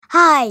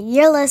Hi,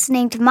 you're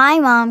listening to my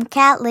mom,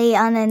 Kat Lee,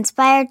 on the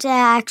Inspired to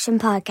Action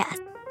podcast.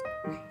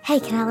 Hey,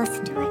 can I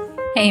listen to it?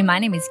 Hey, my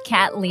name is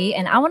Kat Lee,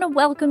 and I want to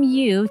welcome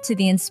you to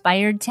the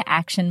Inspired to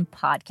Action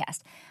podcast.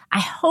 I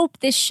hope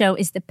this show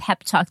is the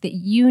pep talk that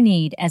you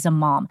need as a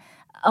mom,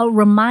 a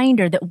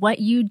reminder that what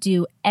you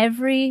do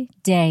every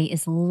day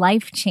is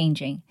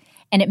life-changing,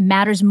 and it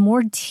matters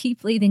more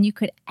deeply than you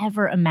could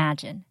ever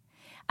imagine.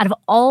 Out of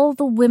all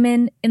the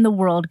women in the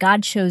world,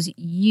 God chose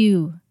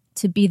you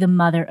to be the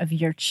mother of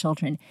your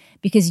children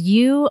because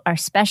you are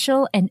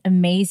special and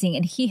amazing,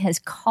 and He has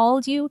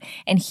called you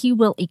and He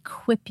will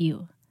equip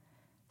you.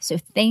 So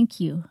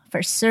thank you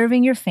for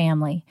serving your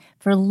family,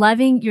 for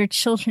loving your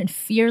children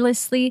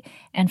fearlessly,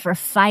 and for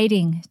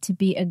fighting to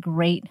be a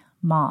great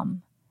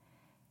mom.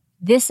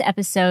 This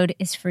episode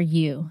is for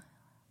you.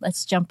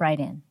 Let's jump right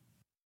in.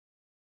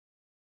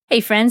 Hey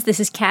friends, this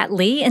is Kat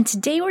Lee, and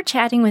today we're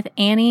chatting with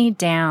Annie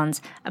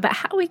Downs about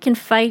how we can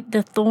fight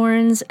the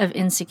thorns of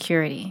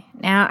insecurity.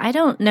 Now, I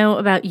don't know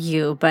about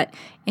you, but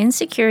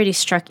insecurity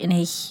struck in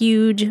a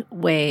huge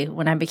way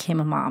when I became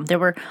a mom. There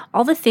were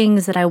all the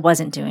things that I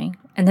wasn't doing,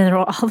 and then there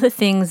were all the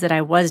things that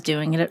I was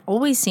doing, and it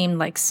always seemed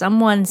like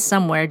someone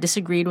somewhere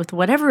disagreed with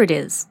whatever it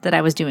is that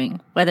I was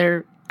doing,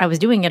 whether I was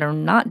doing it or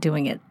not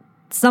doing it.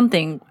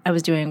 Something I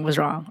was doing was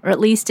wrong, or at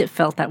least it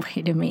felt that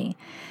way to me.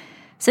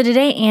 So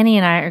today, Annie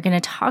and I are going to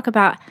talk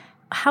about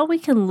how we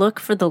can look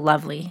for the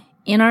lovely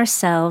in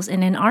ourselves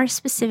and in our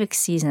specific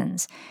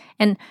seasons.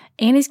 And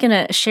Annie's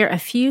going to share a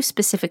few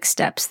specific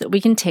steps that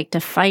we can take to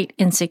fight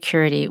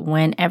insecurity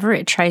whenever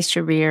it tries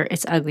to rear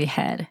its ugly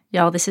head.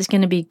 Y'all, this is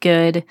going to be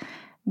good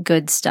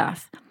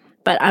stuff.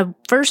 But I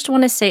first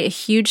want to say a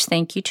huge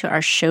thank you to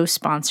our show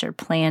sponsor,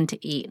 Plan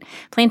to Eat.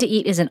 Plan to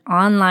Eat is an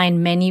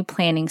online menu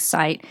planning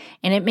site,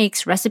 and it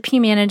makes recipe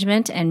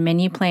management and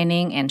menu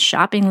planning and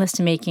shopping list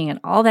making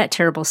and all that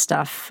terrible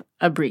stuff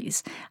a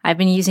breeze. I've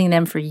been using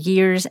them for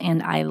years,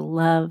 and I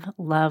love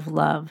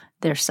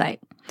their site.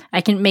 I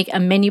can make a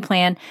menu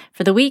plan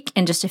for the week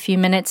in just a few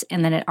minutes,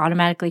 and then it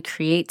automatically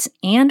creates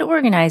and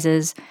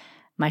organizes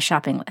my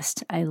shopping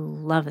list. I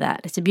love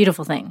that. It's a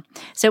beautiful thing.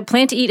 So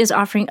Plan to Eat is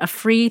offering a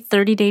free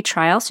 30-day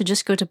trial. So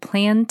just go to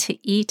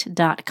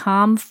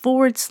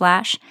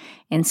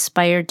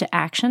plantoeat.com/inspired to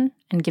action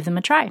and give them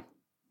a try.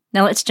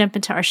 Now let's jump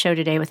into our show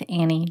today with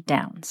Annie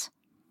Downs.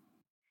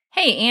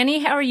 Hey, Annie,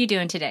 how are you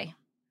doing today?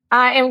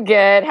 I am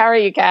good. How are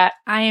you, Kat?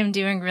 I am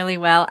doing really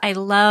well. I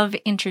love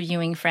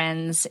interviewing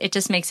friends. It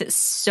just makes it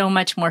so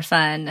much more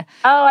fun.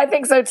 Oh, I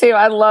think so too.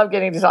 I love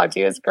getting to talk to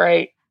you. It's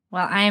great.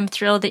 Well, I am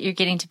thrilled that you're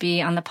getting to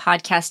be on the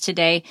podcast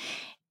today.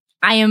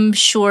 I am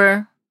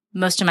sure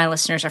most of my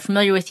listeners are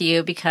familiar with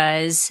you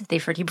because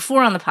they've heard you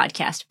before on the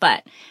podcast.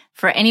 But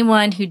for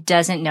anyone who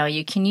doesn't know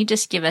you, can you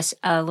just give us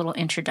a little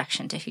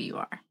introduction to who you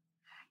are?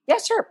 Yeah,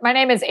 sure. My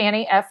name is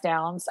Annie F.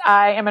 Downs.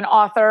 I am an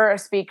author, a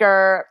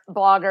speaker,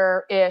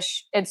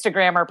 blogger-ish,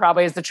 Instagrammer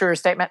probably is the truer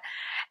statement.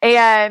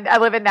 And I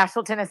live in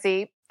Nashville,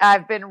 Tennessee.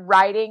 I've been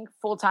writing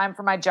full-time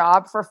for my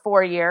job for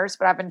 4 years,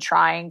 but I've been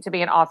trying to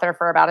be an author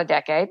for about a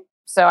decade.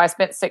 So I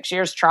spent 6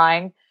 years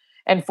trying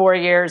and 4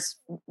 years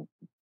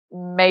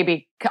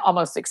maybe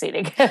almost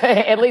succeeding,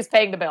 at least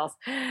paying the bills.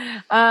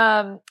 And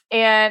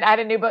I had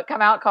a new book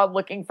come out called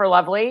Looking for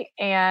Lovely.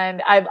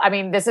 And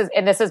this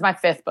is my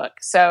fifth book.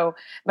 So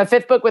my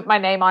fifth book with my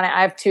name on it.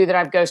 I have 2 that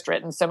I've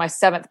ghostwritten. So my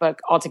 7th book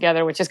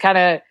altogether, which is kind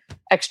of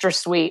extra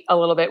sweet a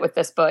little bit with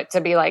this book to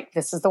be like,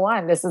 this is the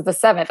one, this is the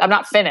 7th. I'm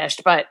not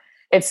finished, but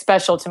it's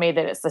special to me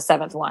that it's the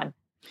 7th one.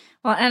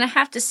 Well, and I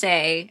have to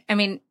say,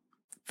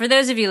 for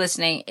those of you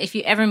listening, if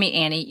you ever meet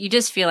Annie, you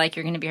just feel like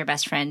you're going to be her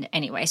best friend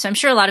anyway. So I'm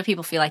sure a lot of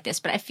people feel like this,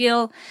 but I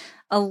feel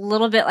a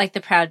little bit like the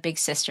proud big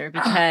sister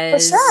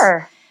because for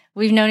sure.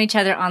 We've known each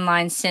other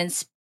online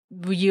since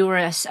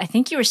I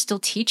think you were still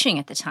teaching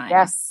at the time.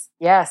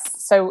 Yes.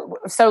 So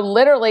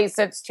literally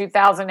since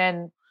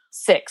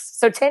 2006.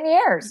 So 10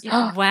 years.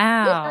 Wow. We've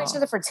known each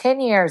other for 10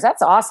 years.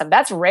 That's awesome.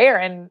 That's rare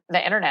in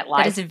the internet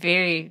life. That is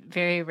very,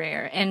 very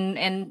rare.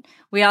 And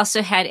we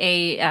also had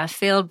a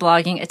failed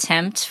blogging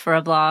attempt for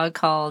a blog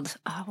called,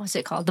 what was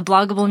it called? The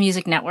Bloggable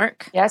Music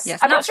Network. Yes.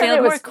 I'm not sure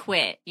failed, more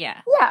quit.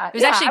 Yeah. Yeah. It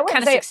was actually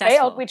kind of successful. It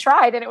failed. We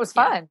tried and it was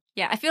fun.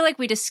 Yeah. I feel like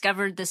we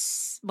discovered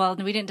this. Well,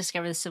 we didn't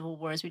discover the Civil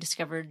Wars. We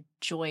discovered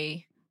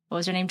Joy. What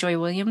was her name? Joy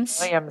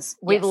Williams?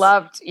 We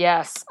loved,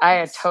 yes.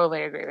 I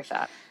totally agree with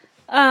that.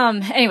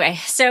 Anyway,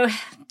 so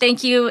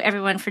thank you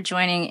everyone for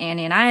joining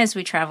Annie and I as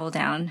we travel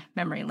down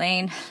memory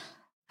lane.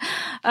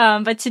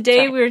 But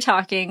today we were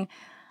talking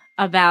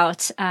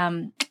about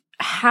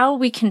how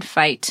we can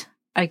fight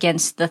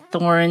against the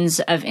thorns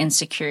of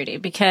insecurity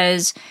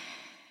because,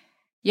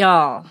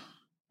 y'all,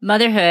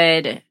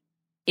 motherhood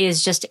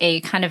is just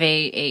a kind of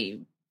a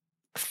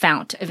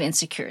fount of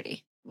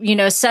insecurity.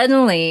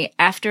 Suddenly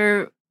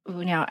after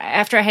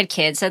I had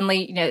kids,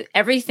 suddenly,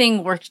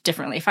 everything worked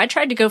differently. If I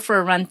tried to go for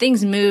a run,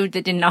 things moved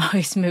that didn't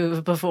always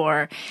move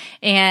before.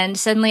 And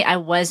suddenly I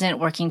wasn't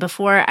working.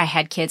 Before I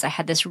had kids, I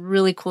had this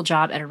really cool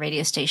job at a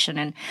radio station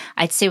and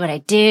I'd say what I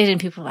did and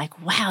people were like,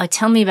 wow,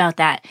 tell me about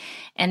that.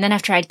 And then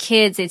after I had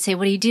kids, they'd say,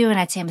 what do you do? And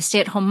I'd say, I'm a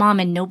stay-at-home mom,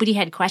 and nobody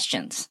had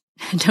questions.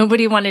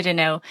 Nobody wanted to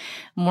know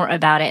more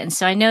about it. And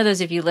so I know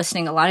those of you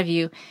listening, a lot of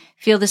you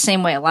feel the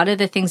same way. A lot of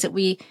the things that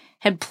we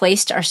had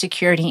placed our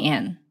security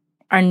in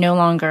are no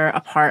longer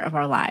a part of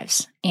our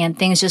lives, and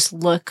things just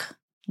look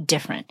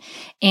different.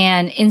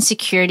 And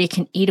insecurity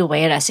can eat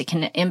away at us. It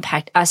can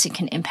impact us. It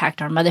can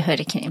impact our motherhood.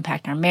 It can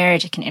impact our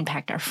marriage. It can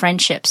impact our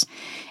friendships,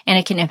 and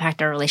it can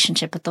impact our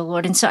relationship with the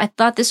Lord. And so I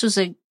thought this was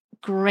a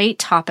great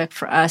topic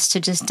for us to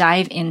just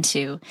dive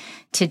into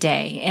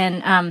today.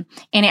 And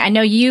Annie, I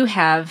know you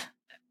have,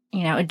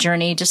 a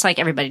journey just like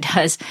everybody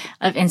does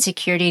of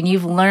insecurity, and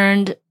you've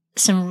learned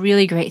some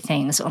really great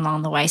things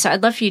along the way. So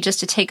I'd love for you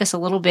just to take us a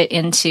little bit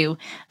into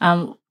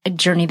a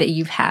journey that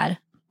you've had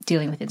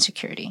dealing with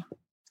insecurity.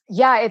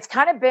 Yeah, it's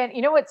kind of been,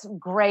 what's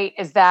great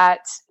is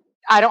that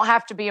I don't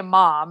have to be a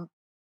mom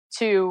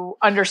to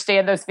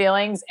understand those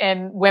feelings,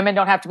 and women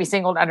don't have to be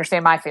single to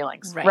understand my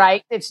feelings,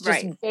 right? It's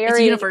just it's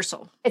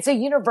universal. It's a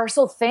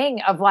universal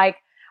thing of like,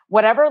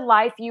 whatever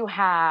life you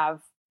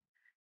have,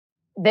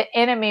 the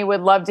enemy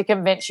would love to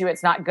convince you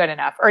it's not good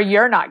enough or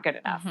you're not good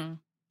enough,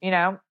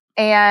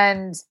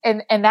 and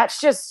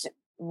that's just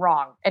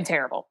wrong and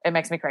terrible. It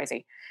makes me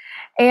crazy.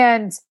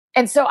 And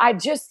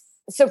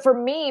so for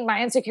me,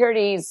 my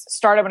insecurities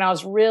started when I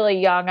was really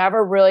young. I have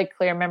a really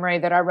clear memory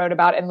that I wrote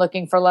about in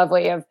Looking for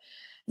Lovely of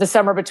the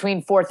summer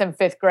between 4th and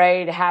 5th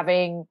grade,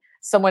 having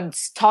someone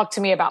talk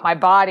to me about my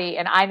body.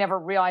 And I never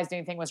realized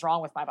anything was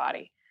wrong with my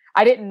body.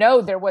 I didn't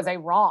know there was a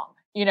wrong,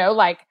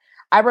 like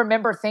I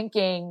remember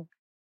thinking,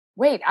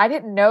 wait, I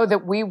didn't know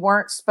that we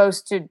weren't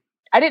supposed to,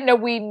 I didn't know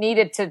we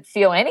needed to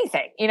feel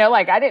anything,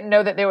 like I didn't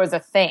know that there was a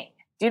thing.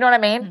 Do you know what I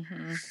mean?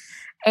 Mm-hmm.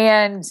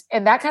 And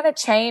that kind of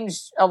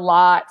changed a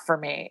lot for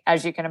me,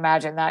 as you can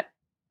imagine.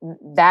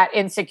 That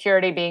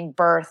insecurity being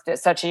birthed at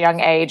such a young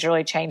age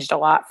really changed a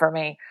lot for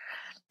me.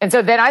 And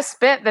so then I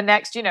spent the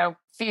next,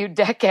 few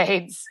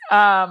decades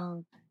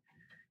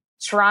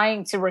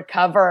trying to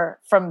recover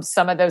from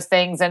some of those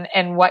things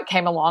and what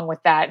came along with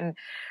that. And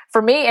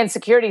for me,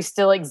 insecurities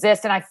still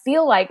exist. And I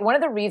feel like one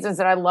of the reasons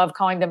that I love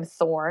calling them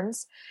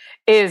thorns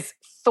is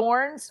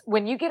thorns.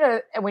 When you get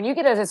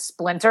a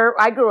splinter,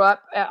 I grew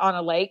up on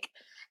a lake.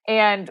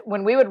 And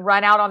when we would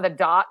run out on the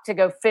dock to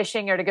go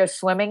fishing or to go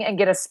swimming and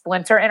get a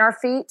splinter in our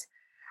feet,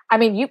 I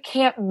mean, you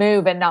can't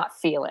move and not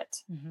feel it.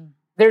 Mm-hmm.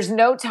 There's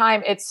no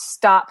time it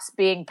stops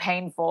being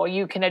painful.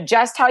 You can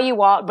adjust how you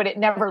walk, but it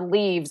never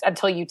leaves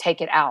until you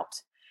take it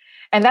out.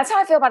 And that's how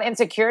I feel about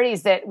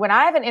insecurities, that when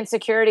I have an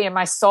insecurity in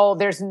my soul,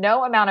 there's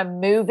no amount of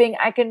moving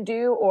I can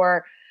do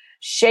or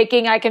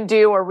shaking I can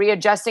do or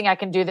readjusting I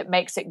can do that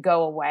makes it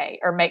go away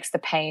or makes the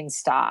pain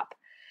stop,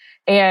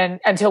 and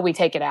until we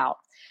take it out.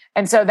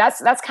 And so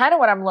that's kind of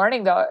what I'm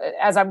learning, though,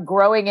 as I'm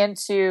growing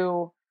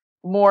into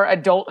more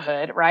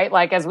adulthood, right?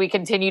 Like as we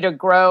continue to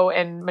grow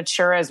and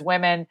mature as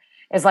women,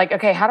 is like,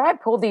 okay, how do I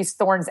pull these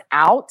thorns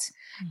out?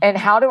 And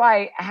how do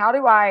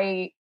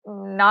I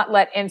not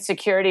let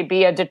insecurity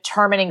be a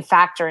determining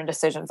factor in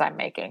decisions I'm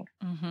making?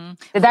 Mm-hmm.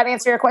 Did that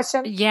answer your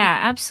question? Yeah,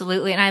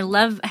 absolutely. And I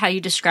love how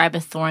you describe a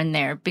thorn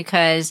there,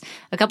 because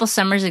a couple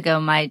summers ago,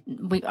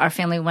 our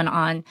family went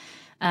on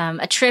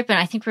a trip, and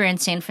I think we were in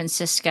San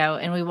Francisco,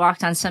 and we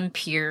walked on some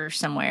pier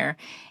somewhere,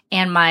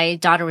 and my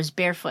daughter was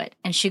barefoot,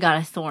 and she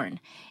got a thorn,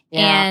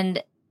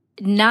 and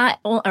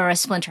or a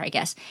splinter, I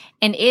guess,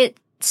 and it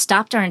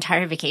stopped our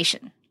entire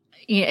vacation.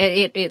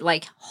 It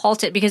like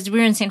halted, because we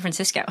were in San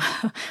Francisco.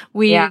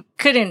 We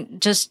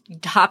couldn't just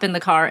hop in the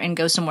car and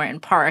go somewhere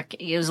and park.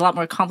 It was a lot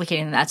more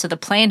complicated than that. So the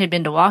plan had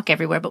been to walk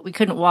everywhere, but we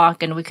couldn't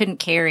walk, and we couldn't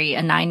carry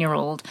a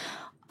 9-year-old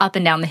up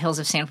and down the hills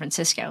of San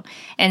Francisco.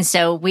 And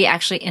so we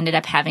actually ended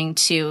up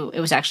it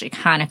was actually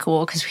kind of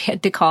cool, because we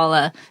had to call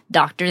a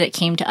doctor that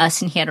came to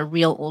us, and he had a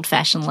real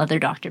old-fashioned leather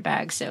doctor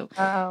bag. So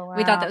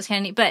we thought that was kind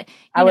of neat. But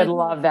I would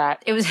love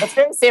that. It's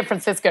very San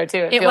Francisco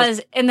too. It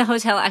was in the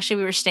hotel actually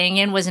we were staying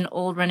in was an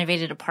old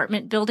renovated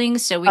apartment building.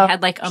 So we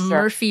had like a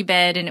Murphy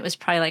bed, and it was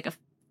probably like a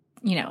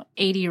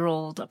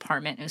 80-year-old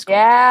apartment. It was cool.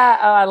 Yeah.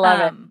 Oh, I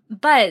love it.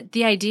 But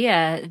the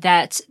idea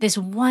that this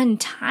one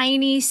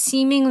tiny,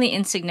 seemingly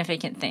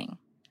insignificant thing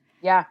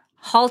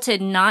halted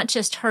not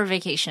just her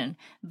vacation,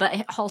 but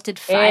it halted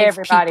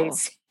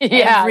everybody's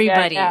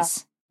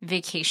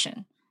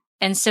vacation.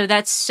 And so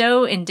that's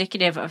so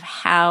indicative of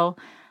how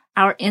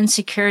our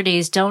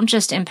insecurities don't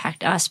just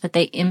impact us, but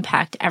they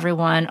impact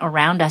everyone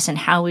around us and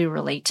how we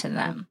relate to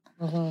them.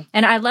 Mm-hmm.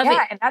 And I love it.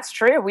 Yeah, and that's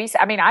true.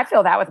 I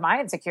feel that with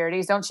my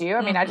insecurities, don't you?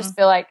 I mean, I just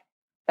feel like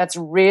that's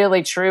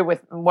really true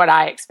with what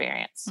I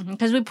experience.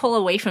 Because we pull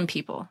away from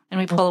people, and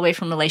we pull away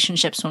from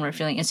relationships when we're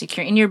feeling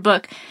insecure. In your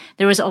book,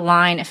 there was a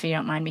line, if you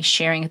don't mind me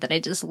sharing it, that I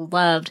just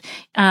loved.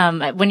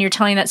 When you're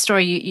telling that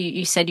story,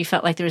 you said you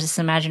felt like there was this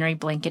imaginary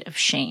blanket of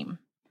shame.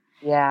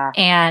 Yeah.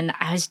 And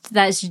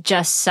that's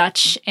just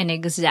such an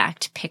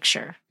exact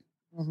picture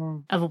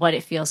of what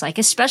it feels like,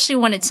 especially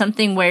when it's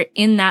something where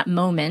in that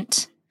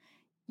moment,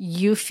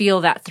 you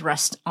feel that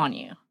thrust on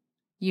you.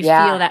 You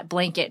feel that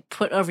blanket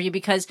put over you,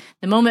 because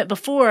the moment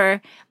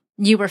before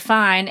you were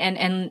fine.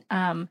 And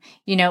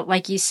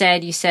like you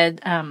said,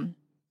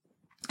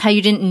 how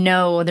you didn't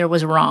know there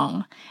was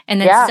wrong. And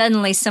then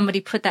suddenly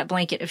somebody put that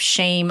blanket of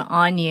shame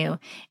on you.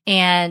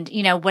 And,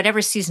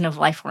 whatever season of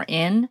life we're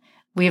in,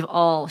 we've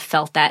all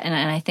felt that. And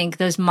I think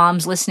those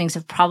moms listening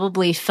have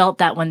probably felt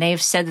that when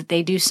they've said that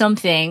they do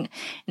something,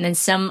 and then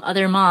some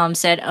other mom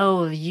said,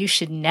 oh, you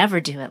should never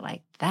do it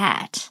like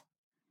that.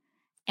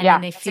 And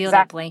then they feel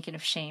that blanket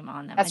of shame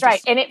on them. That's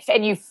right.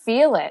 And you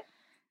feel it.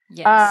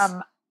 Yes.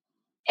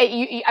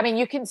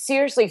 You can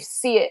seriously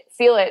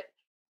feel it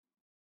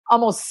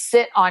almost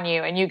sit on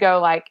you, and you go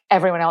like,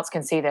 everyone else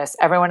can see this.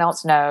 Everyone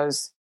else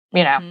knows,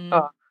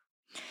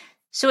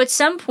 So at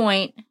some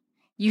point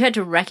you had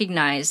to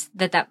recognize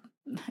that,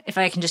 if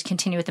I can just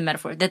continue with the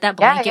metaphor, that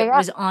blanket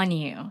was on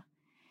you.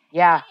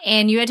 Yeah.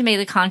 And you had to make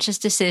the conscious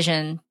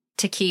decision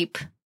to keep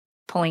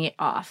pulling it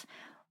off.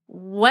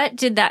 What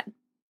did that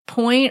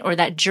point or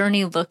that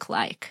journey look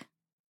like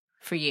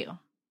for you?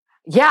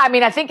 Yeah.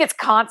 I think it's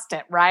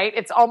constant, right?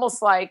 It's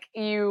almost like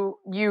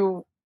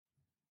you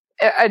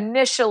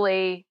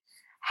initially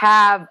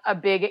have a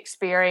big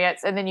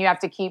experience, and then you have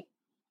to keep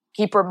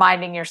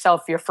reminding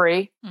yourself you're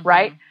free,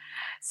 right?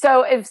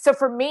 So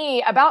for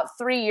me, about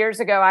 3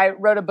 years ago, I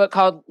wrote a book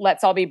called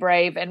Let's All Be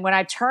Brave. And when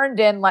I turned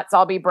in Let's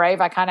All Be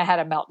Brave, I kind of had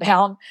a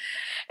meltdown.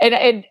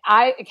 And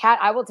Kat,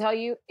 I will tell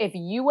you, if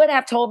you would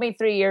have told me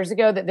 3 years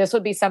ago that this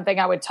would be something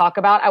I would talk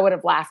about, I would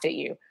have laughed at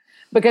you,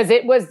 because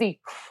it was the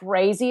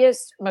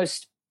craziest,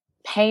 most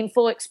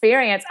painful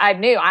experience I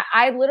knew.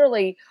 I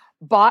literally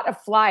bought a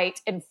flight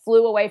and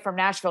flew away from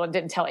Nashville and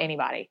didn't tell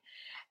anybody.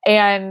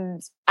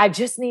 And I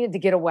just needed to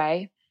get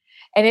away.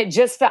 And it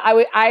just felt,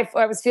 I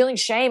was feeling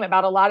shame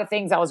about a lot of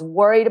things. I was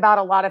worried about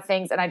a lot of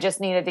things, and I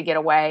just needed to get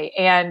away.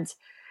 And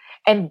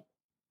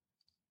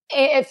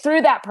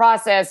through that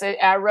process,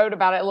 I wrote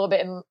about it a little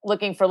bit in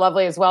Looking for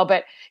Lovely as well.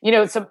 But,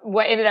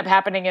 what ended up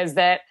happening is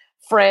that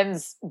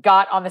friends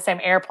got on the same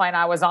airplane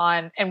I was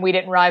on, and we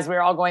didn't realize we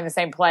were all going the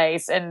same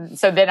place. And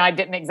so then I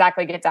didn't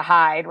exactly get to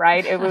hide,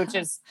 right?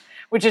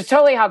 Which is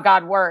totally how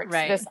God works.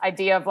 Right. This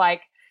idea of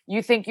like,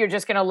 you think you're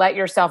just going to let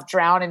yourself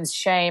drown in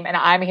shame, and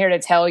I'm here to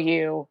tell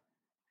you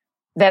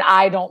that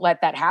I don't let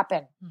that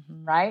happen,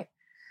 right?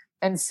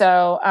 And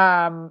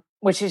so,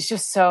 which is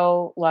just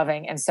so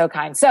loving and so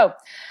kind. So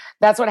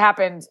that's what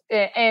happened.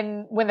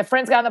 And when the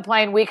friends got on the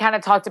plane, we kind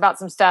of talked about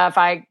some stuff.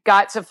 I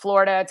got to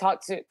Florida,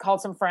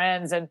 called some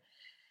friends, and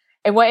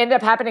what ended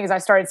up happening is I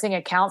started seeing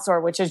a counselor,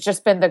 which has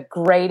just been the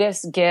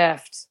greatest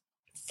gift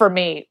for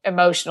me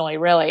emotionally,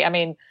 really.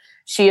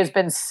 She has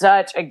been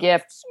such a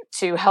gift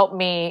to help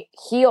me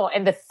heal.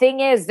 And the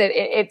thing is that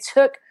it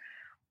took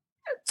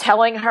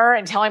telling her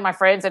and telling my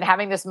friends and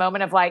having this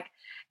moment of like,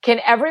 can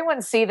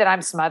everyone see that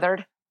I'm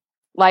smothered?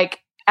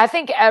 Like, I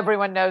think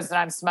everyone knows that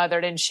I'm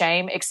smothered in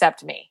shame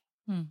except me.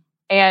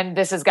 And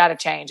this has got to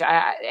change.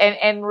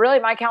 And really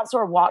my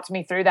counselor walked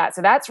me through that.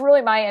 So that's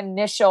really my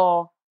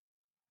initial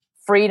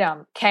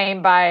freedom,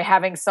 came by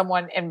having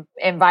someone,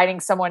 inviting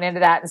someone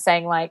into that and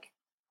saying like,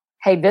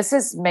 hey, this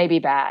is maybe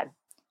bad.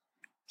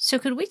 So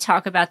could we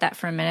talk about that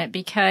for a minute?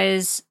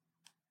 Because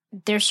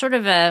there's sort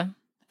of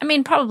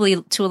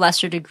probably to a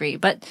lesser degree,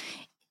 but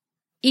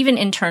even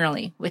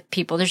internally with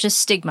people, there's a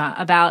stigma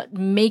about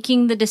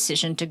making the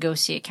decision to go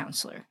see a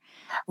counselor.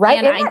 Right.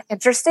 And isn't that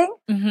interesting?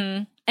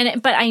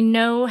 But I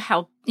know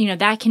how,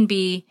 that can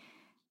be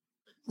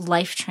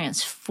life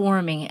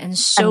transforming and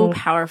so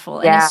powerful.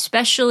 And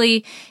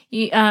especially,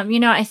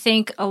 I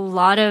think a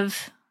lot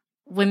of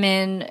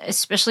women,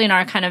 especially in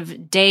our kind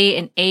of day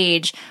and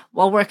age,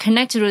 while we're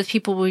connected with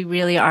people, we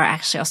really are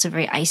actually also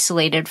very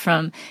isolated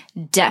from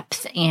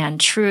depth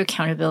and true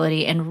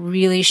accountability and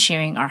really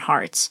sharing our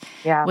hearts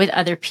with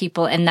other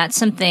people. And that's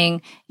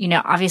something,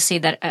 obviously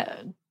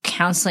that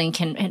counseling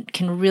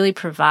can really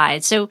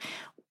provide. So,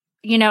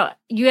 you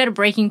had a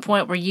breaking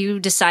point where you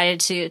decided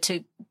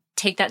to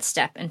take that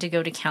step and to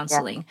go to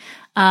counseling.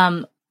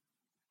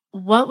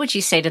 What would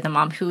you say to the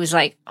mom who was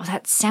like, oh,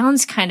 that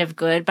sounds kind of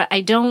good, but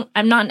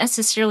I'm not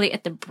necessarily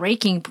at the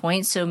breaking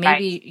point. So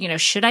maybe,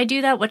 should I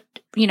do that? What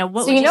would you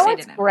say to them?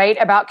 What's great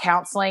about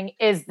counseling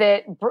is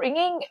that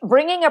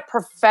bringing a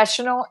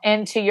professional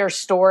into your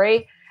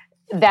story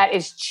that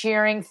is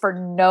cheering for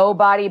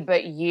nobody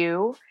but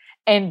you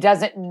and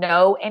doesn't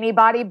know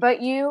anybody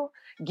but you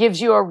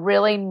gives you a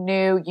really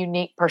new,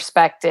 unique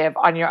perspective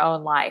on your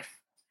own life.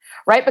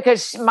 Right?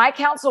 Because my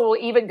counsel will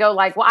even go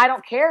like, well, I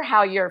don't care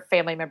how your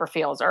family member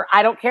feels, or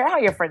I don't care how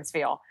your friends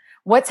feel.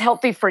 What's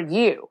healthy for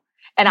you?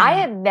 And I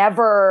had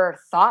never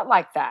thought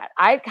like that.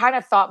 I kind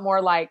of thought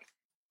more like,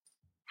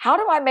 how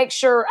do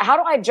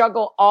I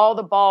juggle all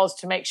the balls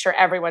to make sure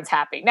everyone's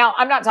happy? Now,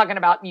 I'm not talking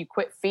about you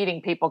quit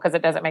feeding people because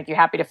it doesn't make you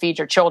happy to feed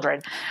your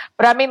children.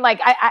 But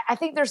I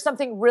think there's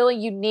something really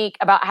unique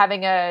about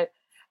having a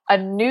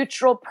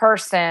neutral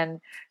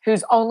person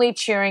who's only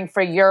cheering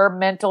for your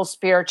mental,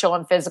 spiritual,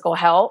 and physical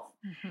health,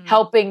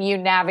 helping you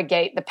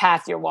navigate the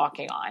path you're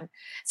walking on.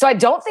 So I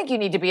don't think you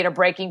need to be at a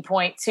breaking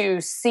point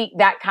to seek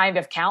that kind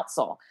of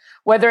counsel,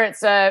 whether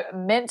it's a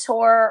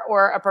mentor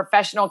or a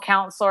professional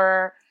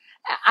counselor.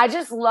 I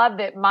just love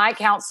that my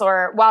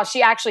counselor, while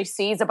she actually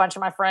sees a bunch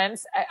of my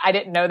friends, I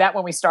didn't know that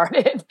when we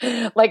started.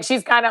 Like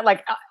she's kind of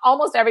like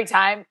almost every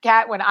time,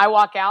 Kat, when I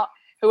walk out,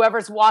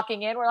 whoever's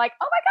walking in, we're like,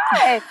 oh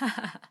my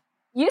God,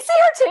 you see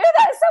her too?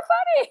 That is so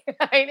funny.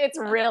 I mean, it's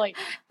really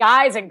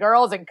guys and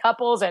girls and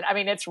couples. And I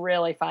mean, it's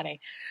really funny.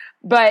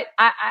 But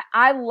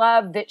I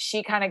love that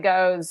she kind of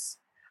goes,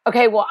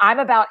 okay, well, I'm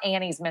about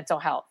Annie's mental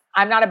health.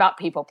 I'm not about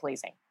people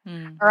pleasing.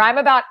 Or I'm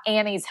about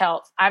Annie's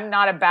health. I'm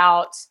not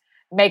about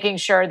making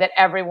sure that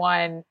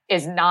everyone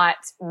is not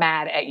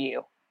mad at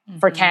you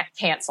for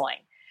canceling.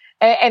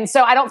 And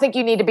so I don't think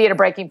you need to be at a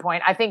breaking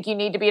point. I think you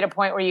need to be at a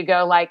point where you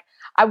go like,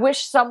 I wish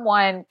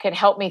someone could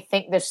help me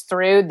think this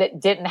through that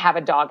didn't have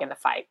a dog in the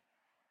fight.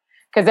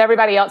 Because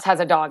everybody else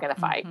has a dog in the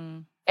fight.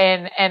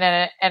 And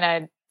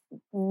a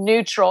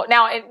neutral.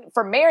 Now,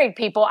 for married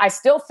people, I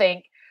still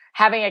think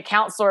having a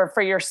counselor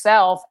for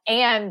yourself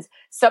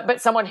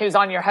but someone who's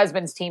on your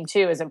husband's team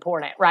too is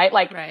important, right?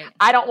 Like,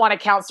 I don't want a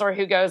counselor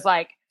who goes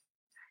like,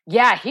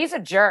 yeah, he's a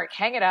jerk,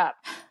 hang it up.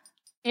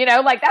 You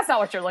know, like that's not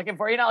what you're looking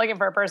for. You're not looking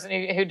for a person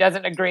who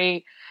doesn't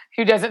agree,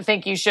 who doesn't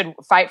think you should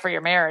fight for your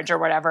marriage or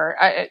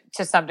whatever,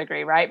 to some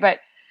degree, right? But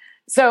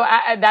so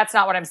that's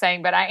not what I'm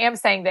saying, but I am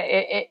saying that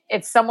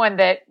it's someone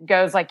that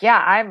goes like, yeah,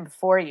 I'm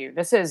for you.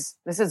 This is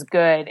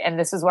good. And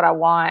this is what I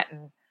want.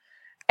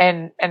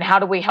 And how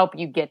do we help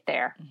you get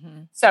there?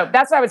 So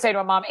that's what I would say to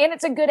a mom. And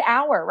it's a good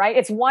hour, right?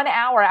 It's 1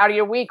 hour out of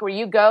your week where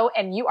you go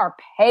and you are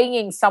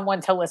paying someone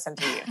to listen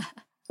to you,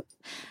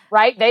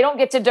 right? They don't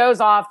get to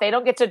doze off. They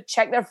don't get to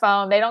check their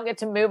phone. They don't get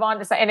to move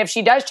on to, and if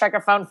she does check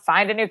her phone,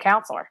 find a new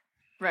counselor.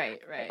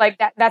 Right.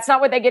 Like that's not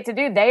what they get to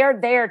do. They are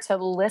there to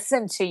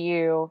listen to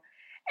you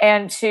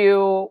and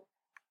to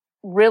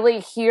really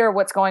hear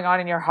what's going on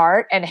in your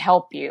heart and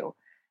help you.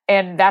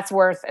 And that's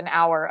worth an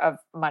hour of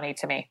money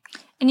to me.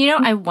 And, you know,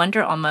 I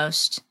wonder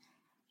almost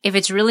if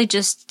it's really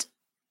just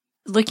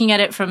looking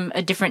at it from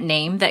a different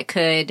name that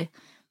could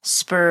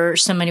spur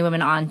so many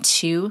women on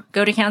to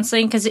go to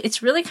counseling, because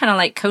it's really kind of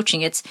like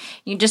coaching. It's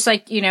just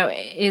like, you know,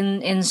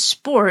 in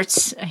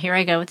sports, here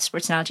I go with the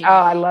sports analogy. Oh,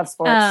 I love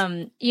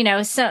sports. You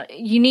know, so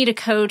you need a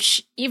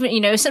coach, even, you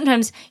know,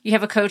 sometimes you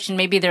have a coach and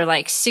maybe they're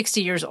like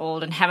 60 years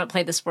old and haven't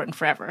played the sport in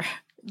forever.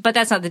 But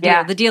that's not the deal.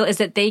 Yeah. The deal is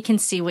that they can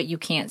see what you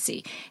can't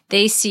see.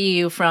 They see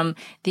you from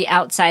the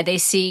outside. They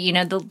see, you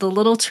know, the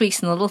little tweaks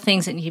and the little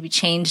things that need to be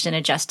changed and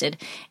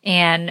adjusted,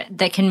 and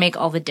that can make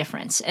all the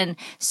difference. And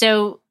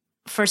so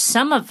for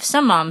some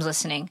moms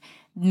listening,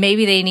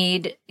 maybe they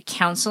need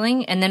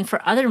counseling. And then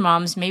for other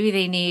moms, maybe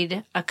they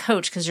need a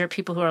coach, because there are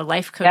people who are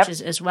life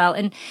coaches as well.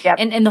 And,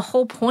 and the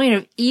whole point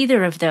of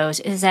either of those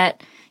is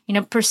that, you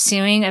know,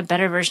 pursuing a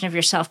better version of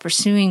yourself,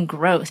 pursuing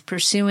growth,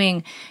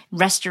 pursuing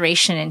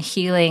restoration and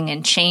healing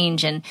and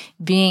change, and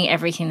being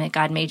everything that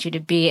God made you to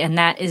be. And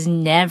that is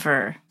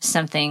never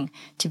something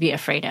to be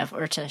afraid of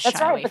or to shy away from.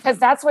 That's right, because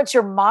that's what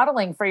you're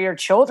modeling for your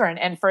children.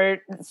 And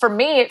for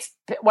me, it's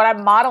what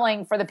I'm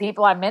modeling for the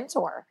people I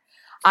mentor.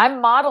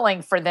 I'm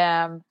modeling for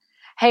them,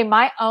 hey,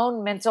 my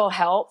own mental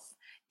health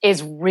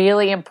is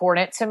really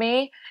important to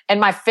me.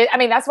 And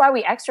that's why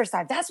we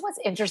exercise. That's what's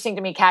interesting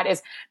to me, Kat,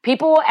 is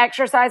people will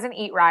exercise and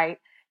eat right.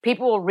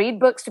 People will read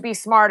books to be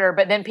smarter,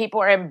 but then people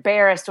are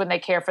embarrassed when they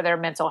care for their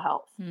mental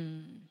health.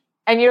 And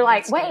you're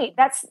like, wait,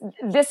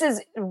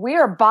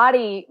 we're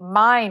body,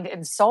 mind,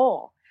 and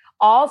soul.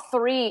 All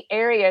three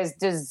areas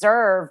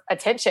deserve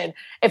attention.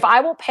 If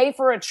I will pay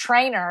for a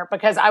trainer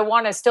because I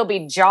want to still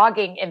be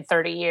jogging in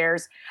 30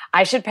 years,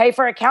 I should pay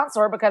for a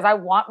counselor because I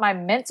want my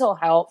mental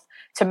health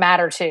to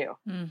matter too.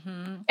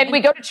 And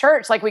we go to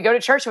church and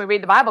we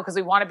read the Bible because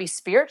we want to be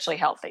spiritually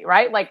healthy,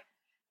 right? Like,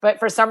 but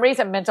for some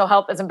reason, mental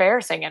health is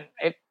embarrassing, and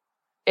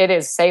it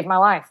has saved my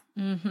life.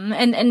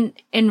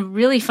 And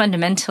really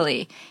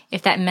fundamentally,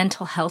 if that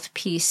mental health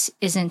piece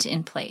isn't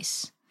in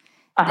place,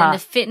 then the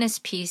fitness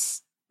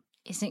piece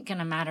isn't going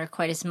to matter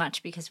quite as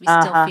much, because we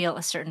still feel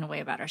a certain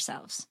way about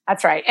ourselves.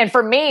 That's right. And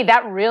for me,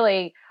 that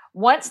really,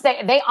 once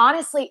they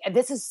honestly,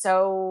 this is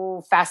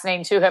so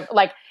fascinating to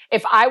like,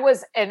 if I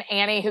was an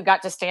Annie who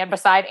got to stand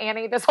beside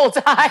Annie this whole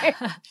time,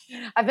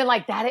 I've been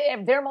like that.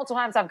 There are multiple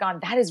times I've gone,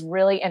 that is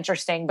really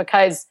interesting,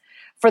 because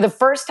for the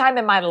first time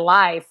in my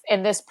life,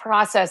 in this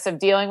process of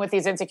dealing with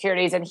these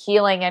insecurities and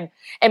healing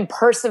and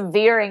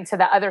persevering to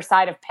the other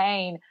side of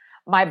pain,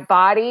 my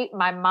body,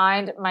 my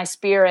mind, my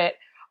spirit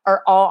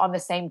are all on the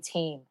same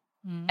team.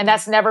 And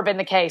that's never been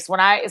the case.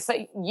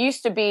 It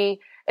used to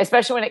be,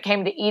 especially when it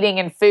came to eating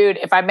and food,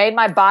 if I made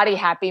my body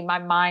happy, my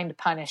mind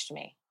punished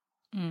me.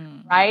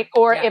 Right.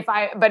 Or if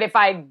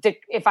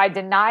I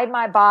denied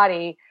my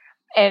body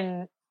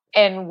and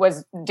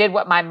did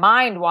what my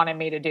mind wanted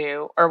me to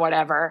do or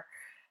whatever,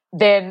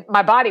 then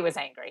my body was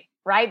angry.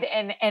 Right.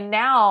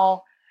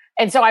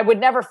 And so I would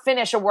never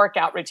finish a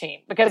workout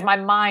routine because my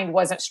mind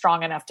wasn't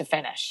strong enough to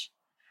finish.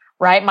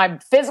 Right. My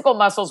physical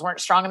muscles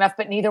weren't strong enough,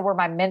 but neither were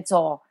my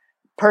mental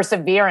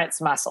perseverance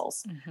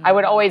muscles. I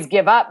would always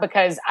give up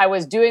because I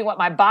was doing what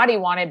my body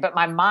wanted, but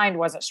my mind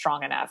wasn't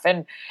strong enough.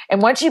 And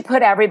once you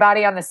put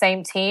everybody on the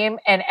same team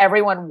and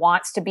everyone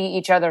wants to be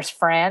each other's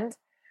friend,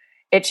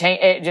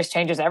 it just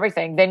changes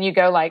everything. Then you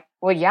go like,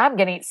 well, yeah, I'm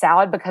going to eat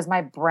salad because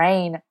my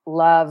brain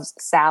loves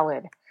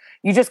salad.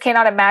 You just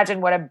cannot imagine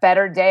what a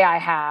better day I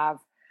have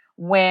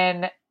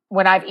when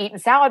I've eaten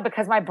salad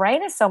because my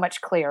brain is so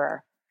much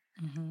clearer.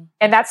 Mm-hmm.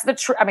 And that's the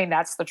truth. I mean,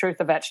 that's the truth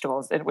of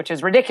vegetables, which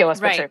is ridiculous,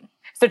 but true.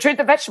 It's the truth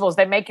of vegetables.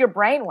 They make your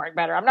brain work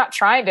better. I'm not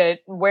trying to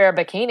wear a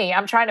bikini.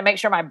 I'm trying to make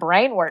sure my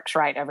brain works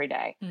right every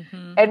day.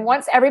 Mm-hmm. And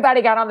once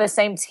everybody got on the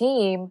same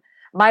team,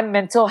 my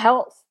mental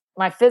health,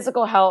 my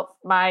physical health,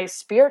 my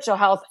spiritual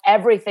health,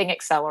 everything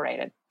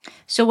accelerated.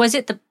 So was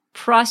it the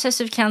process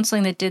of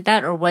counseling that did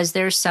that, or was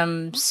there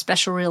some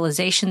special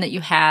realization that you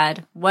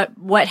had?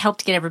 What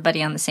helped get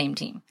everybody on the same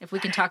team? If we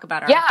can talk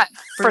about our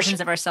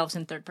versions of ourselves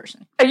in third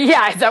person.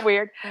 Yeah, is that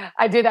weird?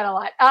 I do that a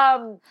lot.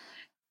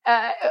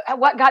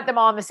 What got them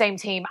all on the same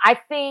team? I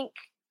think,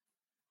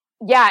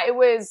 it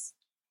was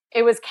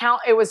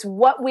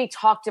what we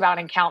talked about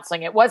in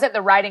counseling. It wasn't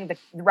the writing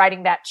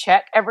that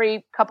check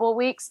every couple of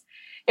weeks.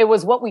 It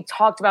was what we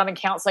talked about in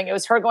counseling. It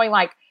was her going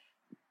like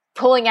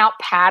pulling out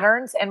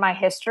patterns in my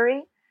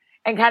history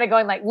and kind of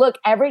going like, look,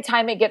 every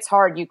time it gets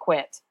hard, you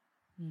quit.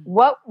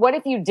 What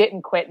if you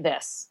didn't quit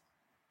this?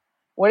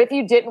 What if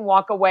you didn't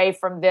walk away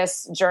from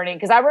this journey?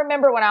 Because I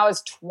remember when I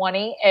was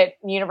 20 at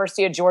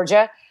University of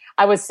Georgia,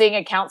 I was seeing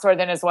a counselor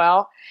then as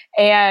well.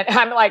 And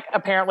I'm like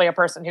apparently a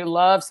person who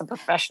loves some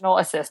professional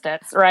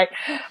assistance, right?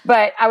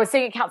 But I was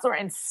seeing a counselor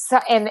and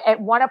at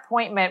one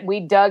appointment,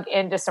 we dug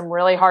into some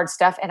really hard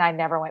stuff and I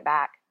never went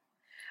back.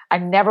 I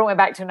never went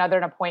back to another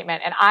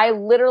appointment. And I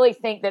literally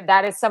think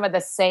that is some of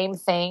the same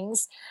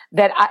things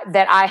that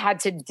I had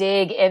to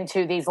dig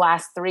into these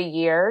last 3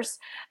 years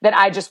that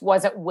I just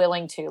wasn't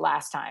willing to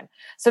last time.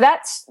 So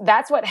that's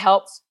what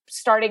helped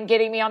starting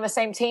getting me on the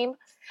same team.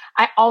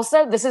 I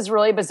also, this is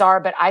really bizarre,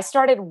 but I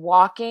started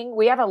walking.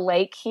 We have a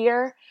lake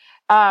here,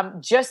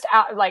 just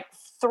out like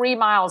 3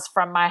 miles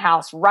from my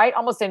house, right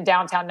almost in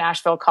downtown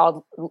Nashville,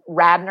 called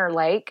Radnor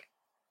Lake.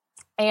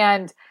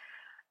 And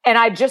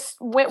I just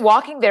went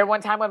walking there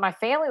one time when my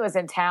family was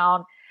in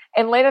town.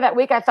 And later that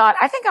week, I thought,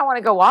 I think I want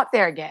to go walk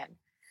there again.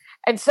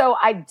 And so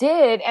I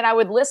did, and I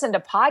would listen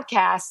to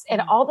podcasts,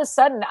 and all of a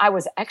sudden I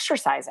was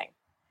exercising.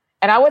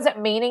 And I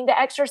wasn't meaning to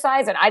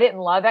exercise, and I didn't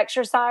love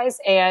exercise.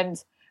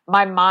 And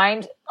my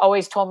mind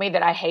always told me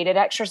that I hated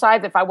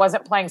exercise. If I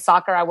wasn't playing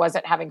soccer, I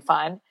wasn't having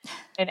fun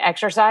in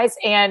exercise.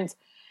 And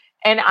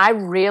I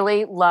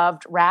really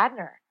loved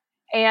Radnor.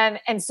 And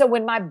so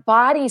when my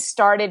body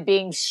started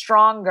being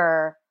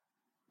stronger,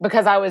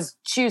 because I was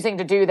choosing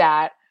to do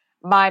that,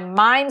 my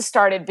mind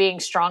started being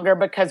stronger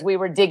because we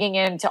were digging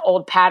into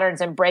old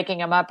patterns and breaking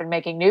them up and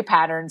making new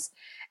patterns.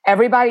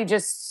 Everybody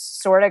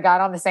just sort of got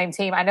on the same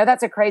team. I know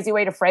that's a crazy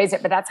way to phrase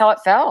it, but that's how it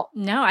felt.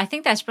 No, I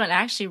think that's brilliant.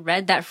 I actually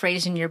read that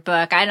phrase in your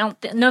book. I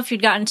don't know if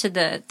you'd gotten to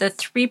the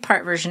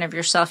 3-part version of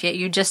yourself yet.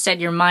 You just said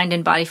your mind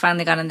and body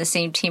finally got on the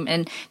same team.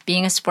 And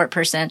being a sport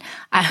person,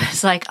 I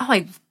was like, oh,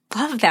 I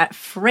love that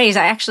phrase.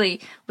 I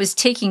actually was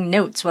taking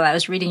notes while I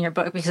was reading your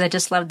book because I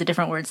just love the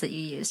different words that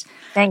you use.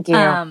 Thank you.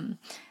 I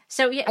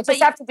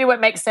just have to do what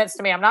makes sense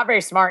to me. I'm not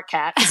very smart,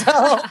 Kat.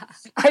 So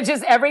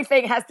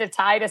everything has to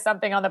tie to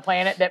something on the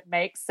planet that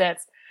makes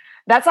sense.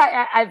 That's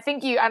why I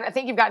think you've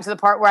gotten to the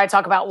part where I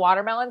talk about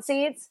watermelon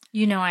seeds.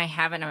 You know I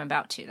haven't. I'm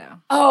about to though.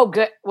 Oh,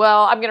 good.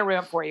 Well, I'm going to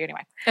ruin it for you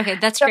anyway. Okay,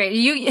 that's great.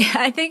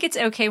 I think it's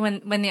okay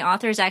when the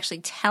author is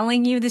actually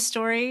telling you the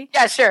story.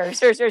 Yeah, sure.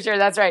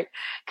 That's right.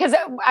 Because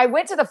I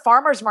went to the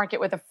farmer's market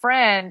with a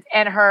friend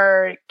and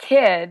her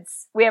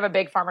kids. We have a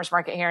big farmer's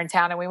market here in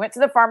town, and we went to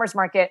the farmer's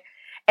market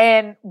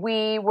and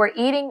we were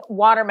eating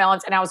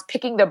watermelons, and I was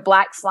picking the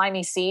black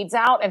slimy seeds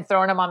out and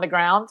throwing them on the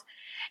ground.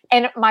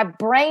 And my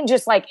brain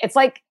just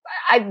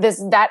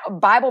that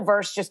Bible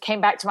verse just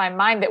came back to my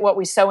mind that what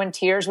we sow in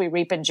tears, we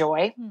reap in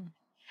joy.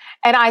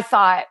 And I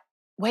thought,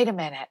 wait a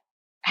minute,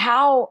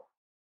 how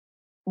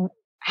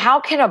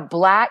can a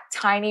black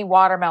tiny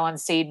watermelon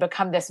seed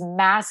become this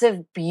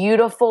massive,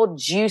 beautiful,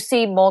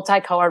 juicy,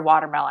 multicolored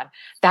watermelon?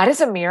 That is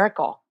a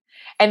miracle.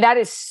 And that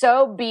is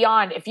so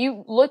beyond. If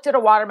you looked at a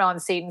watermelon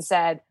seed and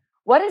said,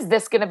 what is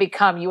this going to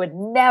become? You would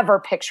never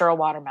picture a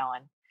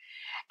watermelon.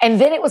 And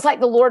then it was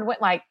like the Lord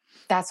went like,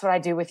 that's what I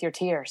do with your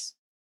tears.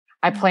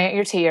 I plant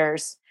your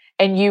tears,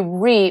 and you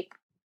reap.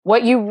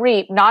 What you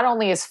reap not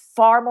only is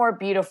far more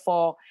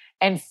beautiful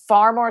and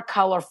far more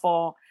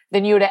colorful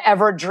than you would have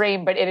ever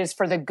dreamed, but it is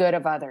for the good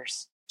of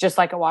others, just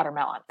like a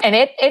watermelon. And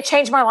it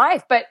changed my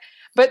life. But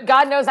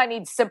God knows I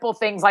need simple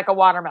things like a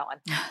watermelon.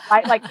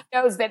 Right? Like He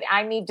knows that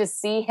I need to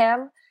see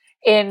Him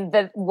in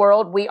the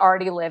world we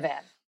already live in.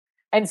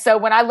 And so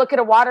when I look at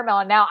a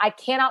watermelon now, I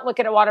cannot look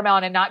at a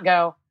watermelon and not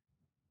go,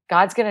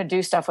 God's going to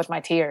do stuff with my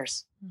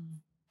tears.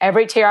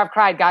 Every tear I've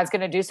cried, God's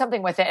going to do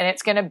something with it, and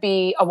it's going to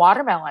be a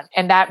watermelon.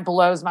 And that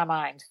blows my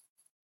mind.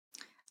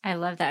 I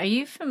love that. Are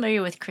you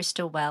familiar with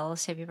Crystal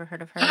Wells? Have you ever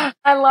heard of her?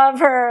 I love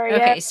her.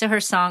 Okay, so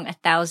her song,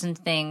 1,000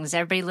 Things.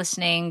 Everybody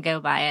listening, go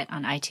buy it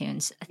on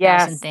iTunes.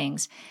 1,000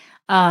 Things.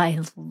 I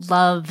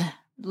love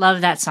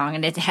Love that song.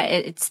 And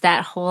it's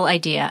that whole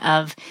idea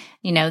of,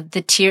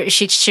 the tear.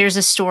 She shares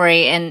a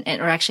story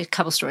or actually a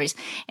couple stories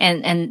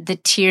and the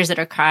tears that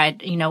are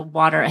cried,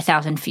 water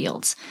 1,000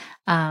 fields.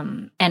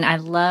 And I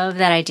love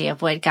that idea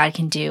of what God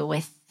can do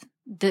with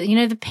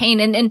the pain.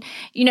 And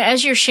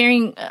as you're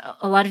sharing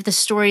a lot of the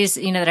stories,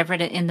 that I've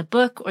read in the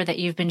book or that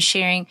you've been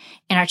sharing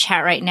in our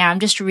chat right now, I'm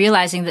just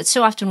realizing that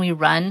so often we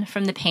run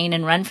from the pain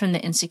and run from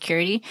the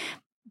insecurity.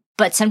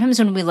 But sometimes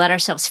when we let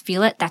ourselves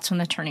feel it, that's when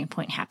the turning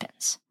point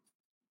happens.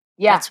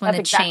 Yeah, that's when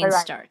the change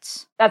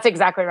starts. That's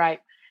exactly right.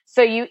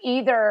 So you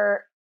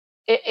either,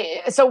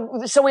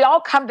 so we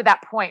all come to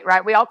that point,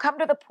 right? We all come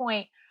to the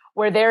point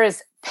where there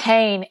is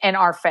pain in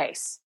our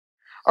face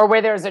or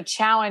where there's a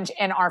challenge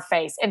in our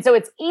face. And so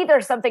it's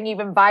either something you've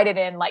invited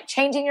in, like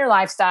changing your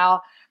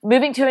lifestyle,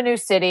 moving to a new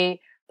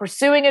city,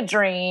 pursuing a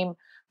dream,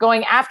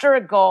 going after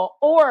a goal,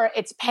 or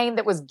it's pain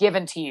that was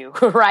given to you,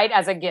 right?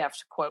 As a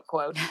gift, quote,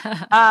 quote,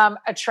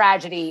 a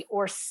tragedy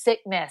or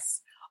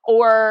sickness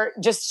or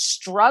just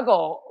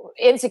struggle,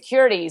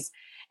 insecurities.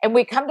 And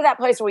we come to that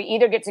place where we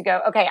either get to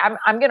go, okay,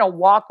 I'm going to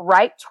walk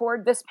right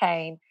toward this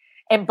pain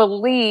and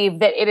believe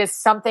that it is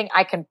something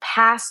I can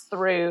pass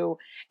through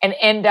and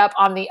end up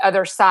on the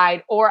other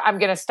side, or I'm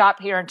going to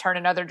stop here and turn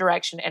another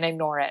direction and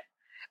ignore it.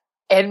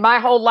 And my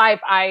whole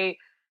life, I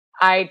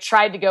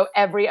tried to go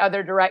every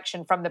other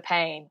direction from the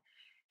pain.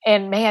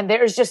 And man,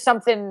 there's just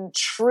something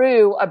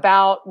true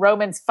about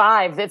Romans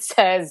 5 that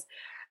says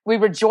we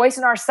rejoice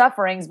in our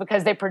sufferings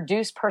because they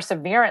produce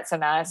perseverance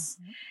in us.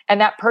 Mm-hmm.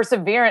 And that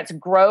perseverance